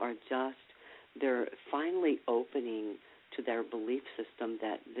people are just, they're finally opening to their belief system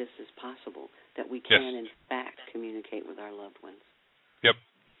that this is possible, that we can, in fact, communicate with our loved ones. Yep.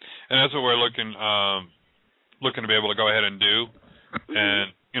 And that's what we're looking to be able to go ahead and do. Mm-hmm.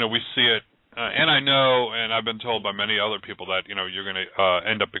 And, you know, we see it, and I know, and I've been told by many other people that, you know, you're going to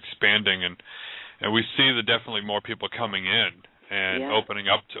end up expanding, and we see definitely more people coming in and opening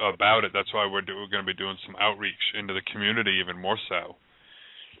up about it. That's why we're going to be doing some outreach into the community even more so.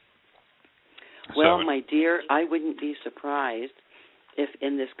 Well, my dear, I wouldn't be surprised if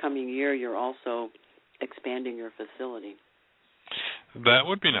in this coming year you're also expanding your facility. That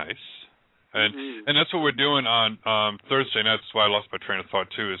would be nice. And and that's what we're doing on Thursday nights. That's why I lost my train of thought,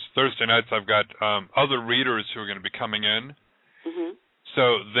 too, is Thursday nights I've got other readers who are going to be coming in. Mm-hmm. So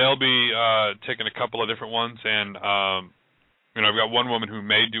they'll be taking a couple of different ones. And, you know, I've got one woman who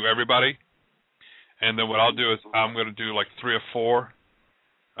may do everybody. And then what I'll do is I'm going to do like 3 or 4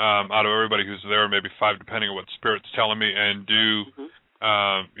 out of everybody who's there, maybe 5, depending on what Spirit's telling me, and do,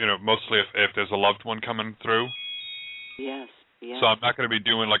 you know, mostly if there's a loved one coming through. Yes. Yeah. So I'm not going to be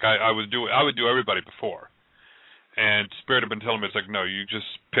doing like I would do everybody before. And Spirit have been telling me, it's like, no, you just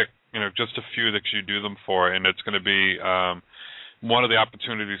pick, you know, just a few that you do them for, and it's going to be one of the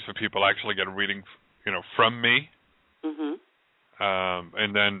opportunities for people to actually get a reading, you know, from me. Mm-hmm.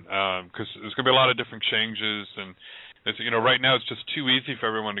 And then, because there's going to be a lot of different changes, and it's, you know, right now it's just too easy for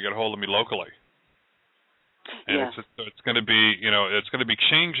everyone to get a hold of me locally. And it's going to be, you know, it's going to be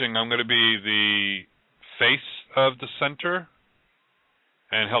changing. I'm going to be the face of the center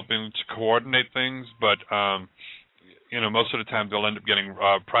and helping to coordinate things, but you know, most of the time they'll end up getting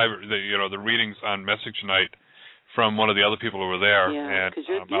the readings on message night from one of the other people who were there. Yeah, because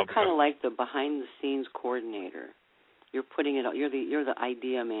you're kind of like the behind the scenes coordinator. You're putting it. You're the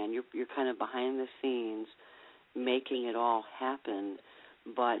idea man. You're kind of behind the scenes, making it all happen.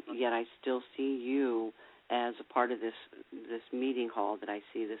 But yet I still see you as a part of this meeting hall that I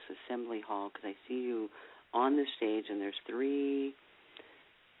see, this assembly hall, because I see you on the stage, and there's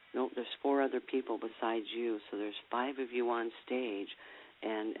 4 other people besides you, so there's 5 of you on stage,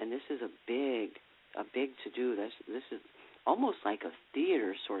 and this is a big to-do. This is almost like a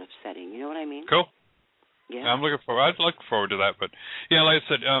theater sort of setting, you know what I mean? Cool. Yeah. I'd look forward to that, but yeah, like I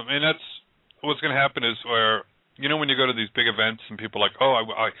said, and that's what's going to happen is where, you know, when you go to these big events and people are like, oh,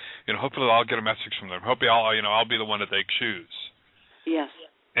 I you know, hopefully I'll get a message from them. Hopefully I'll be the one that they choose. Yes.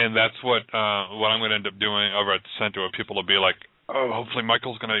 And that's what I'm going to end up doing over at the center, where people will be like, oh, hopefully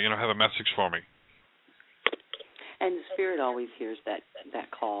Michael's going to, you know, have a message for me. And the Spirit always hears that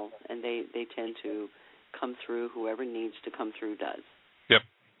call, and they tend to come through. Whoever needs to come through does. Yep.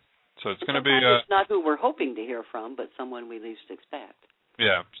 So it's going to be... it's not who we're hoping to hear from, but someone we least expect.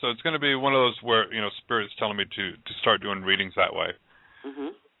 Yeah. So it's going to be one of those where, you know, Spirit's telling me to start doing readings that way.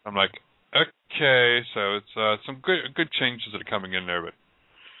 Mm-hmm. I'm like, okay, so it's some good changes that are coming in there, but...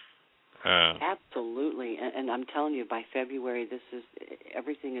 Absolutely, and I'm telling you, by February,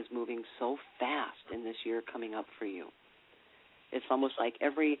 everything is moving so fast in this year coming up for you. It's almost like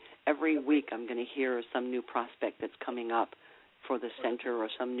every week I'm going to hear some new prospect that's coming up for the center, or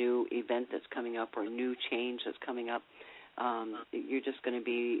some new event that's coming up, or new change that's coming up. You're just going to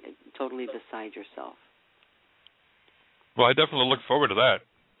be totally beside yourself. Well, I definitely look forward to that.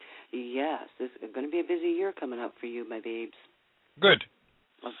 Yes, this is going to be a busy year coming up for you, my babes. Good.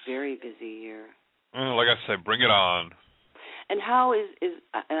 A very busy year. Like I said, bring it on. And how is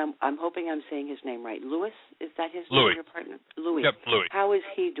and I'm hoping I'm saying his name right. Louis, is that his name, your partner? Louis. Yep, Louis. How is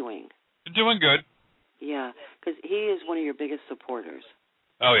he doing? Doing good. Yeah, because he is one of your biggest supporters.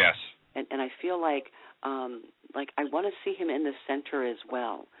 Oh, yes. And I feel like I want to see him in the center as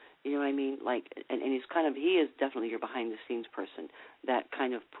well. You know what I mean? Like, and he is definitely your behind the scenes person that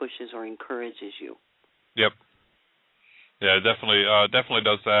kind of pushes or encourages you. Yep. Yeah, definitely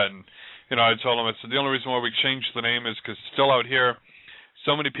does that. And, you know, I told him, the only reason why we changed the name is because still out here,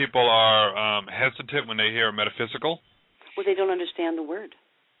 so many people are hesitant when they hear metaphysical. Well, they don't understand the word.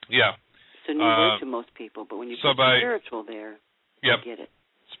 Yeah. It's a new word to most people, but when you put spiritual there, they get it.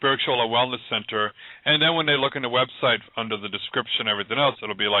 Spiritual or Wellness Center. And then when they look in the website under the description and everything else,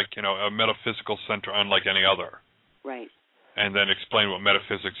 it'll be like, you know, a metaphysical center unlike any other. Right. And then explain what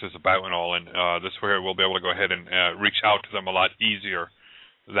metaphysics is about and all. And this way we'll be able to go ahead and reach out to them a lot easier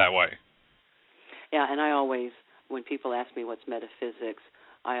that way. Yeah, and I always, when people ask me what's metaphysics,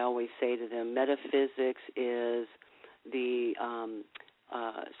 I always say to them, metaphysics is the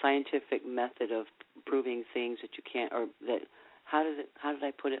scientific method of proving things that you can't, or that. How did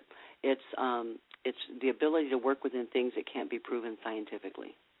I put it? It's the ability to work within things that can't be proven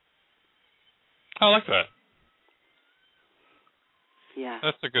scientifically. I like that. Yeah.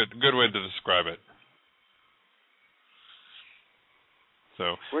 That's a good way to describe it.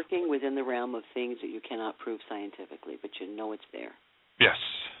 So working within the realm of things that you cannot prove scientifically, but you know it's there. Yes.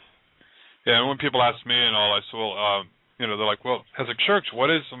 Yeah, and when people ask me and all, I say, well, they're like, well, as a church, what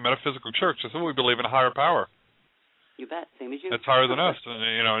is a metaphysical church? I said, well, we believe in a higher power. You bet, same as you. It's higher than us, and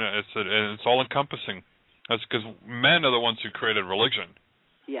it's all encompassing. That's because men are the ones who created religion.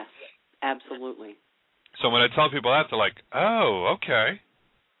 Yes, absolutely. So when I tell people that, they're like, oh, okay.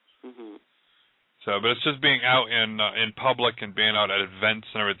 Mm-hmm. So, but it's just being out in public and being out at events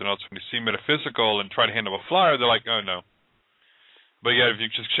and everything else. When you see metaphysical and try to hand them a flyer, they're like, oh, no. But yeah, if you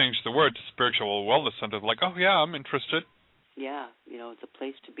just change the word to spiritual wellness center, they're like, oh, yeah, I'm interested. Yeah, it's a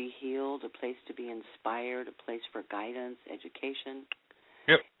place to be healed, a place to be inspired, a place for guidance, education.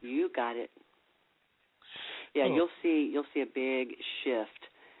 Yep. You got it. Yeah, Oh. you'll see a big shift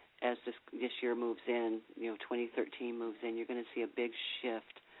as this year moves in. 2013 moves in. You're going to see a big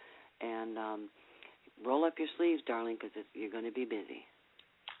shift, and roll up your sleeves, darling, because you're going to be busy.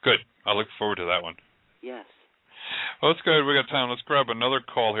 Good. I look forward to that one. Yes. Well, let's go. We got time. Let's grab another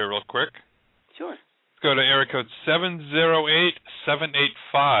call here real quick. Sure. Go to area code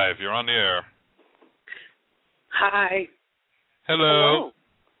 708-785. You're on the air. Hi. Hello.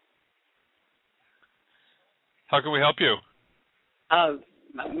 How can we help you?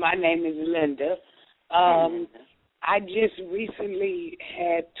 My name is Linda. I just recently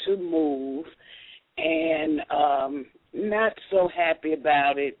had to move, and not so happy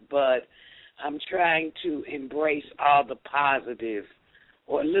about it, but I'm trying to embrace all the positive,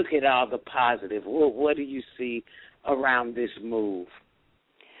 or look at all the positive. What do you see around this move?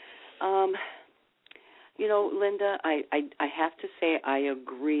 Linda, I have to say I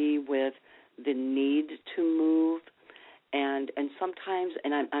agree with the need to move, and sometimes,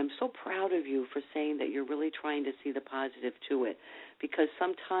 and I'm so proud of you for saying that you're really trying to see the positive to it, because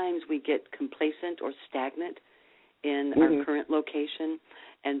sometimes we get complacent or stagnant in our current location,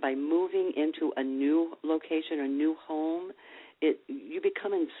 and by moving into a new location or new home, you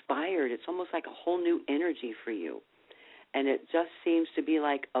become inspired. It's almost like a whole new energy for you. And it just seems to be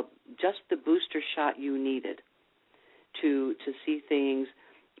like just the booster shot you needed to see things,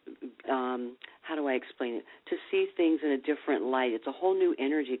 how do I explain it? To see things in a different light. It's a whole new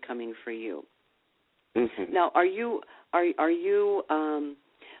energy coming for you. Mm-hmm. Now, are you I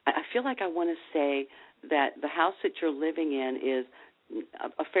feel like I want to say that the house that you're living in is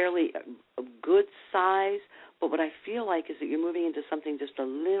a fairly good size, but what I feel like is that you're moving into something just a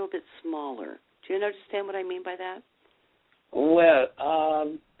little bit smaller. Do you understand what I mean by that? Well,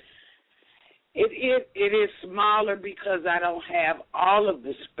 it is smaller because I don't have all of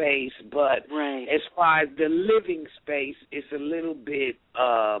the space, but as far as the living space, it's a little bit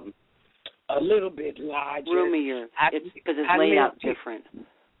larger. Roomier. Because it's laid out different.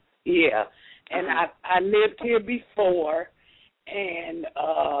 Yeah, and I lived here before, and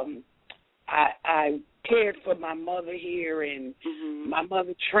I cared for my mother here, and my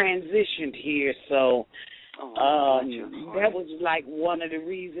mother transitioned here, so that was like one of the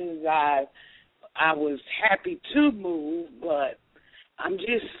reasons I was happy to move, but I'm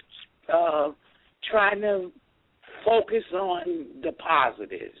just trying to focus on the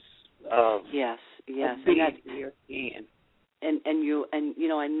positives of being here again. And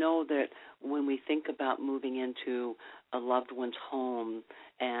I know that when we think about moving into a loved one's home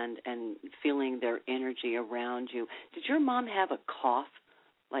and feeling their energy around you, did your mom have a cough?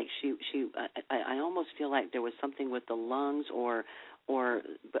 Like I almost feel like there was something with the lungs, or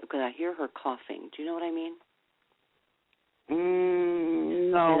because I hear her coughing. Do you know what I mean?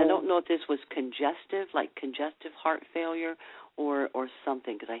 No. And I don't know if this was congestive heart failure, or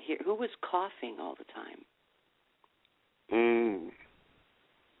something. Because I hear who was coughing all the time.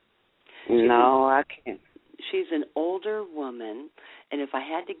 No, I can't. She's an older woman, and if I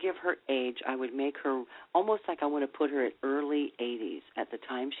had to give her age, I would make her almost like I want to put her at early 80s at the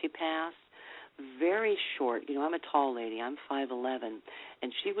time she passed. Very short. I'm a tall lady. I'm 5'11",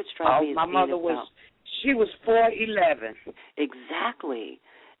 and she would strike me as my mother she was 4'11". Exactly.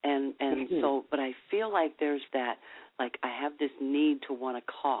 And so, but I feel like there's that, like I have this need to want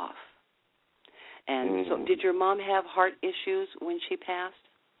to cough. And so, did your mom have heart issues when she passed?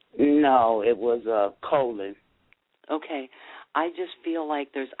 No, it was colon. Okay. I just feel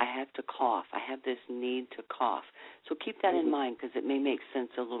like I have to cough. I have this need to cough. So keep that in mind, because it may make sense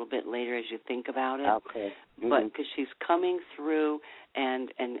a little bit later as you think about it. Okay. But because she's coming through and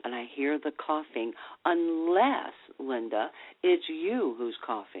I hear the coughing, unless, Linda, it's you who's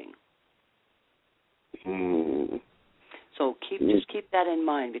coughing. So just keep that in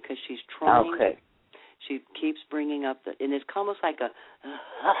mind, because she's trying. Okay. She keeps bringing up and it's almost like a,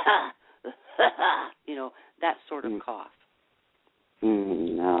 that sort of cough.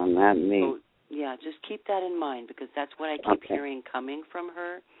 No, not me. So, yeah, just keep that in mind, because that's what I keep hearing coming from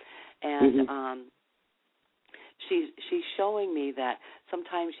her. And she's showing me that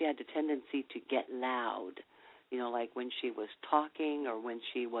sometimes she had the tendency to get loud, like when she was talking or when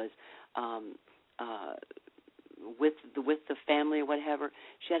she was with the family or whatever.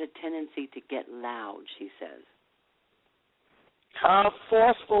 She had a tendency to get loud, she says.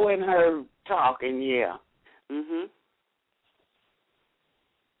 Forceful in her talking, yeah. Mhm.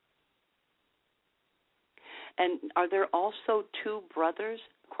 And are there also 2 brothers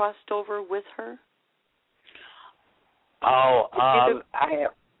crossed over with her? Oh, I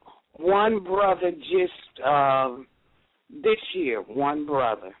have one brother just this year. One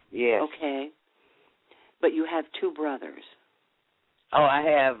brother, yes. Okay. But you have 2 brothers. Oh, I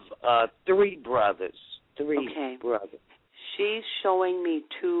have 3 brothers. 3 brothers. She's showing me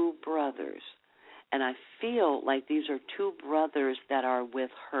 2 brothers, and I feel like these are 2 brothers that are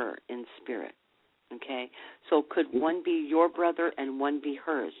with her in spirit. Okay, so could one be your brother and one be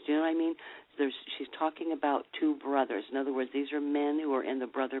hers? Do you know what I mean? She's talking about 2 brothers. In other words, these are men who are in the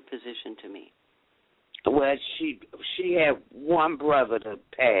brother position to me. Well, she had one brother to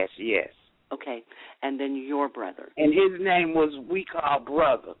pass, yes. Okay, and then your brother. And his name we called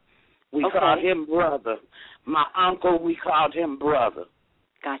brother. We called him brother. My uncle, we called him brother.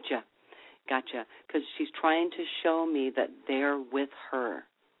 Gotcha. Because she's trying to show me that they're with her.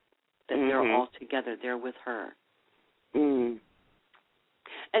 That they're all together. They're with her. Mm.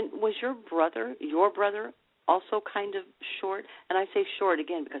 And was your brother also kind of short? And I say short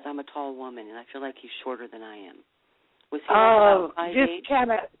again because I'm a tall woman, and I feel like he's shorter than I am. Was he about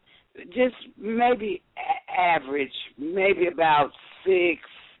 5'8"? Just maybe average, maybe about 6,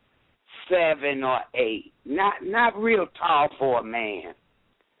 7, or 8. Not real tall for a man.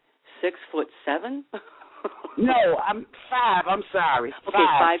 6'7"? No, I'm 5. I'm sorry. Okay,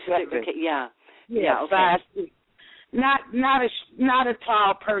 5'6". Okay, yeah. Yeah, okay. 5, 6. Not a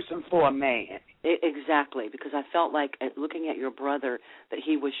tall person for a man. Exactly, because I felt like looking at your brother that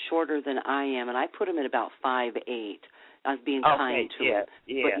he was shorter than I am, and I put him at about 5'8". I was being kind to him.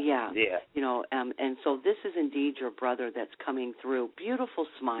 But and so this is indeed your brother that's coming through. Beautiful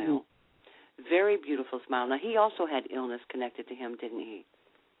smile. Very beautiful smile. Now, he also had illness connected to him, didn't he?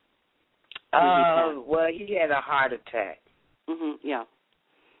 Well, he had a heart attack. Yeah.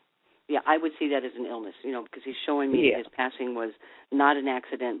 Yeah, I would see that as an illness, because he's showing me that his passing was not an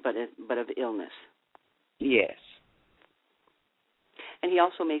accident, but of illness. Yes. And he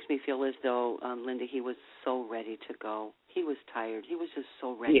also makes me feel as though, Linda, he was so ready to go. He was tired. He was just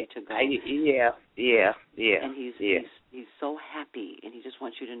so ready to go. Yeah. And he's so happy, and he just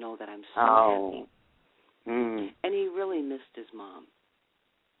wants you to know that I'm so happy. And he really missed his mom.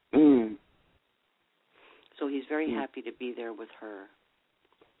 So he's very happy to be there with her.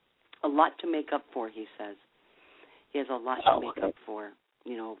 A lot to make up for, he says. He has a lot to make up for,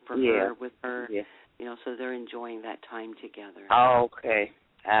 for her, with her, so they're enjoying that time together. Okay.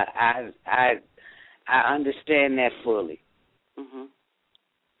 I understand that fully.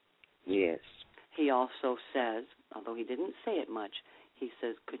 Yes. He also says, although he didn't say it much, he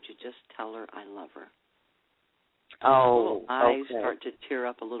says, could you just tell her I love her? Oh, eyes start to tear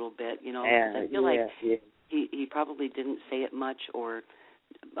up a little bit, I feel like he probably didn't say it much, or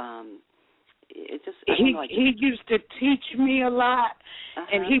it just he used to teach me a lot,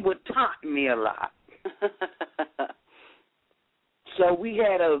 and he would taunt me a lot. So we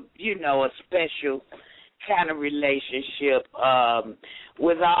had a special kind of relationship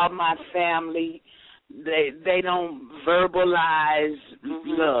with all my family. They don't verbalize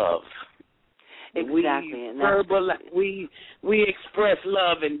love. Exactly. We express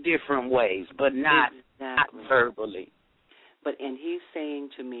love in different ways, but not verbally. And he's saying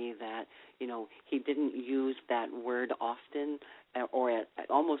to me that, he didn't use that word often, or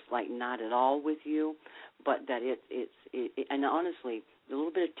almost like not at all with you, but that and honestly, a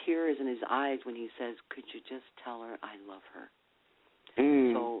little bit of tears in his eyes when he says, could you just tell her I love her?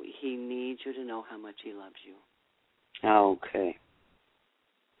 So he needs you to know how much he loves you. Okay.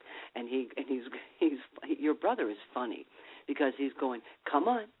 And he's your brother is funny, because he's going, come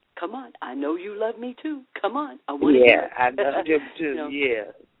on, Come on, I know you love me too. Come on, I want to Yeah, hear it. I love him too. You know?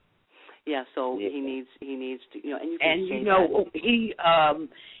 Yeah. Yeah, so Yeah. he needs to, you know, and you can and say you know that.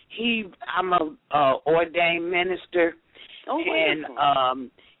 I'm a ordained minister. Oh, wonderful.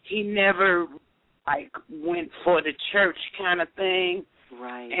 And he never like went for the church kind of thing.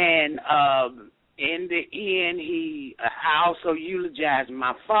 Right. And in the end, I also eulogized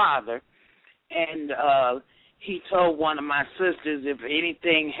my father, and he told one of my sisters, if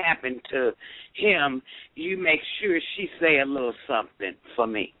anything happened to him, you make sure she say a little something for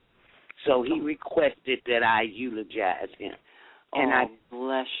me. So he requested that I eulogize him. And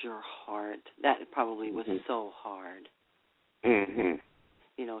bless your heart. That probably was so hard. Mhm.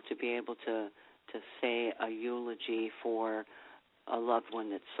 You know, to be able to say a eulogy for a loved one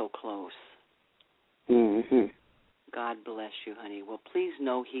that's so close. Mhm. God bless you, honey. Well, please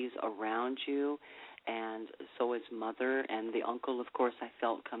know he's around you, and so is Mother, and the uncle, of course, I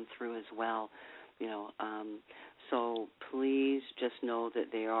felt come through as well. You know, so please just know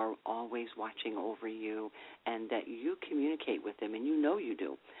that they are always watching over you, and that you communicate with them, and you know you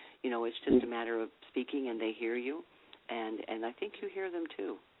do. You know, it's just a matter of speaking, and they hear you, and I think you hear them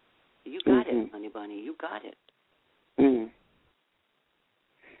too. You got it, honey bunny. You got it. Mm.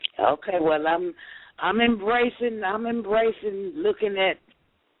 Okay, well, I'm embracing looking at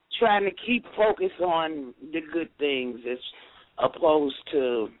trying to keep focus on the good things as opposed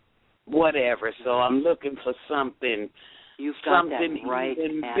to whatever. So I'm looking for something. You've got something that right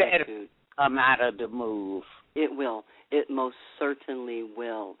even attitude. better come out of the move. It will. It most certainly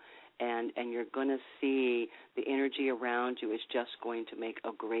will. And you're going to see the energy around you is just going to make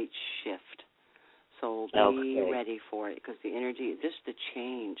a great shift. So be ready for it, because the energy, just the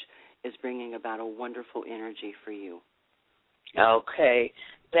change, is bringing about a wonderful energy for you. Okay.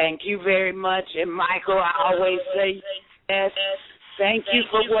 Thank you very much. And, Michael, I always say yes. Thank you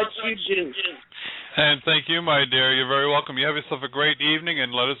for what you do. And thank you, my dear. You're very welcome. You have yourself a great evening,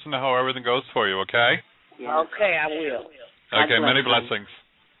 and let us know how everything goes for you, okay? Yes. Okay, I will. Okay, many blessings.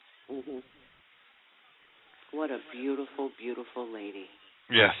 Mm-hmm. What a beautiful, beautiful lady.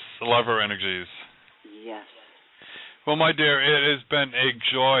 Yes, I love her energies. Yes. Well, my dear, it has been a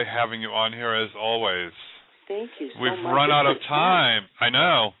joy having you on here as always. Thank you so much. We've run out of time. I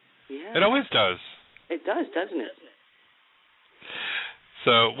know. Yeah. It always does. It does, doesn't it?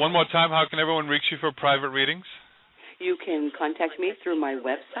 So, one more time, how can everyone reach you for private readings? You can contact me through my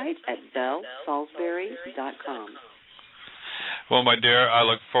website at bellesalisbury.com. Well, my dear, I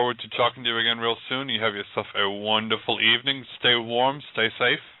look forward to talking to you again real soon. You have yourself a wonderful evening. Stay warm. Stay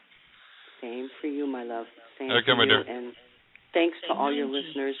safe. Same for you, my love. Same okay, for my you. dear. And thanks to all your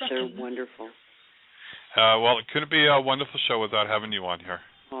listeners. They're wonderful. Well, it couldn't be a wonderful show without having you on here.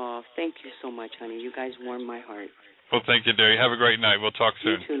 Oh, thank you so much, honey. You guys warm my heart. Well, thank you, dear. You have a great night. We'll talk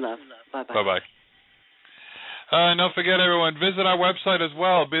soon. You too, love. Bye-bye. Bye-bye. And don't forget, everyone, visit our website as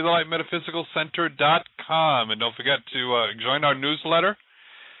well, BeTheLightMetaphysicalCenter.com. And don't forget to join our newsletter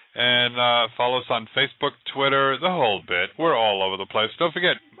and follow us on Facebook, Twitter, the whole bit. We're all over the place. Don't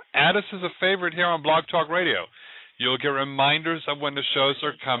forget, add us as a favorite here on Blog Talk Radio. You'll get reminders of when the shows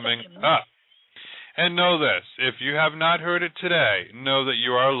are coming up. And know this, if you have not heard it today, know that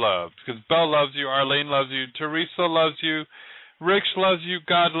you are loved. Because Belle loves you, Arlene loves you, Teresa loves you, Rich loves you,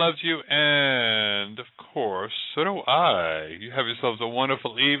 God loves you, and, of course, so do I. You have yourselves a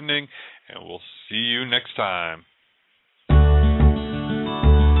wonderful evening, and we'll see you next time.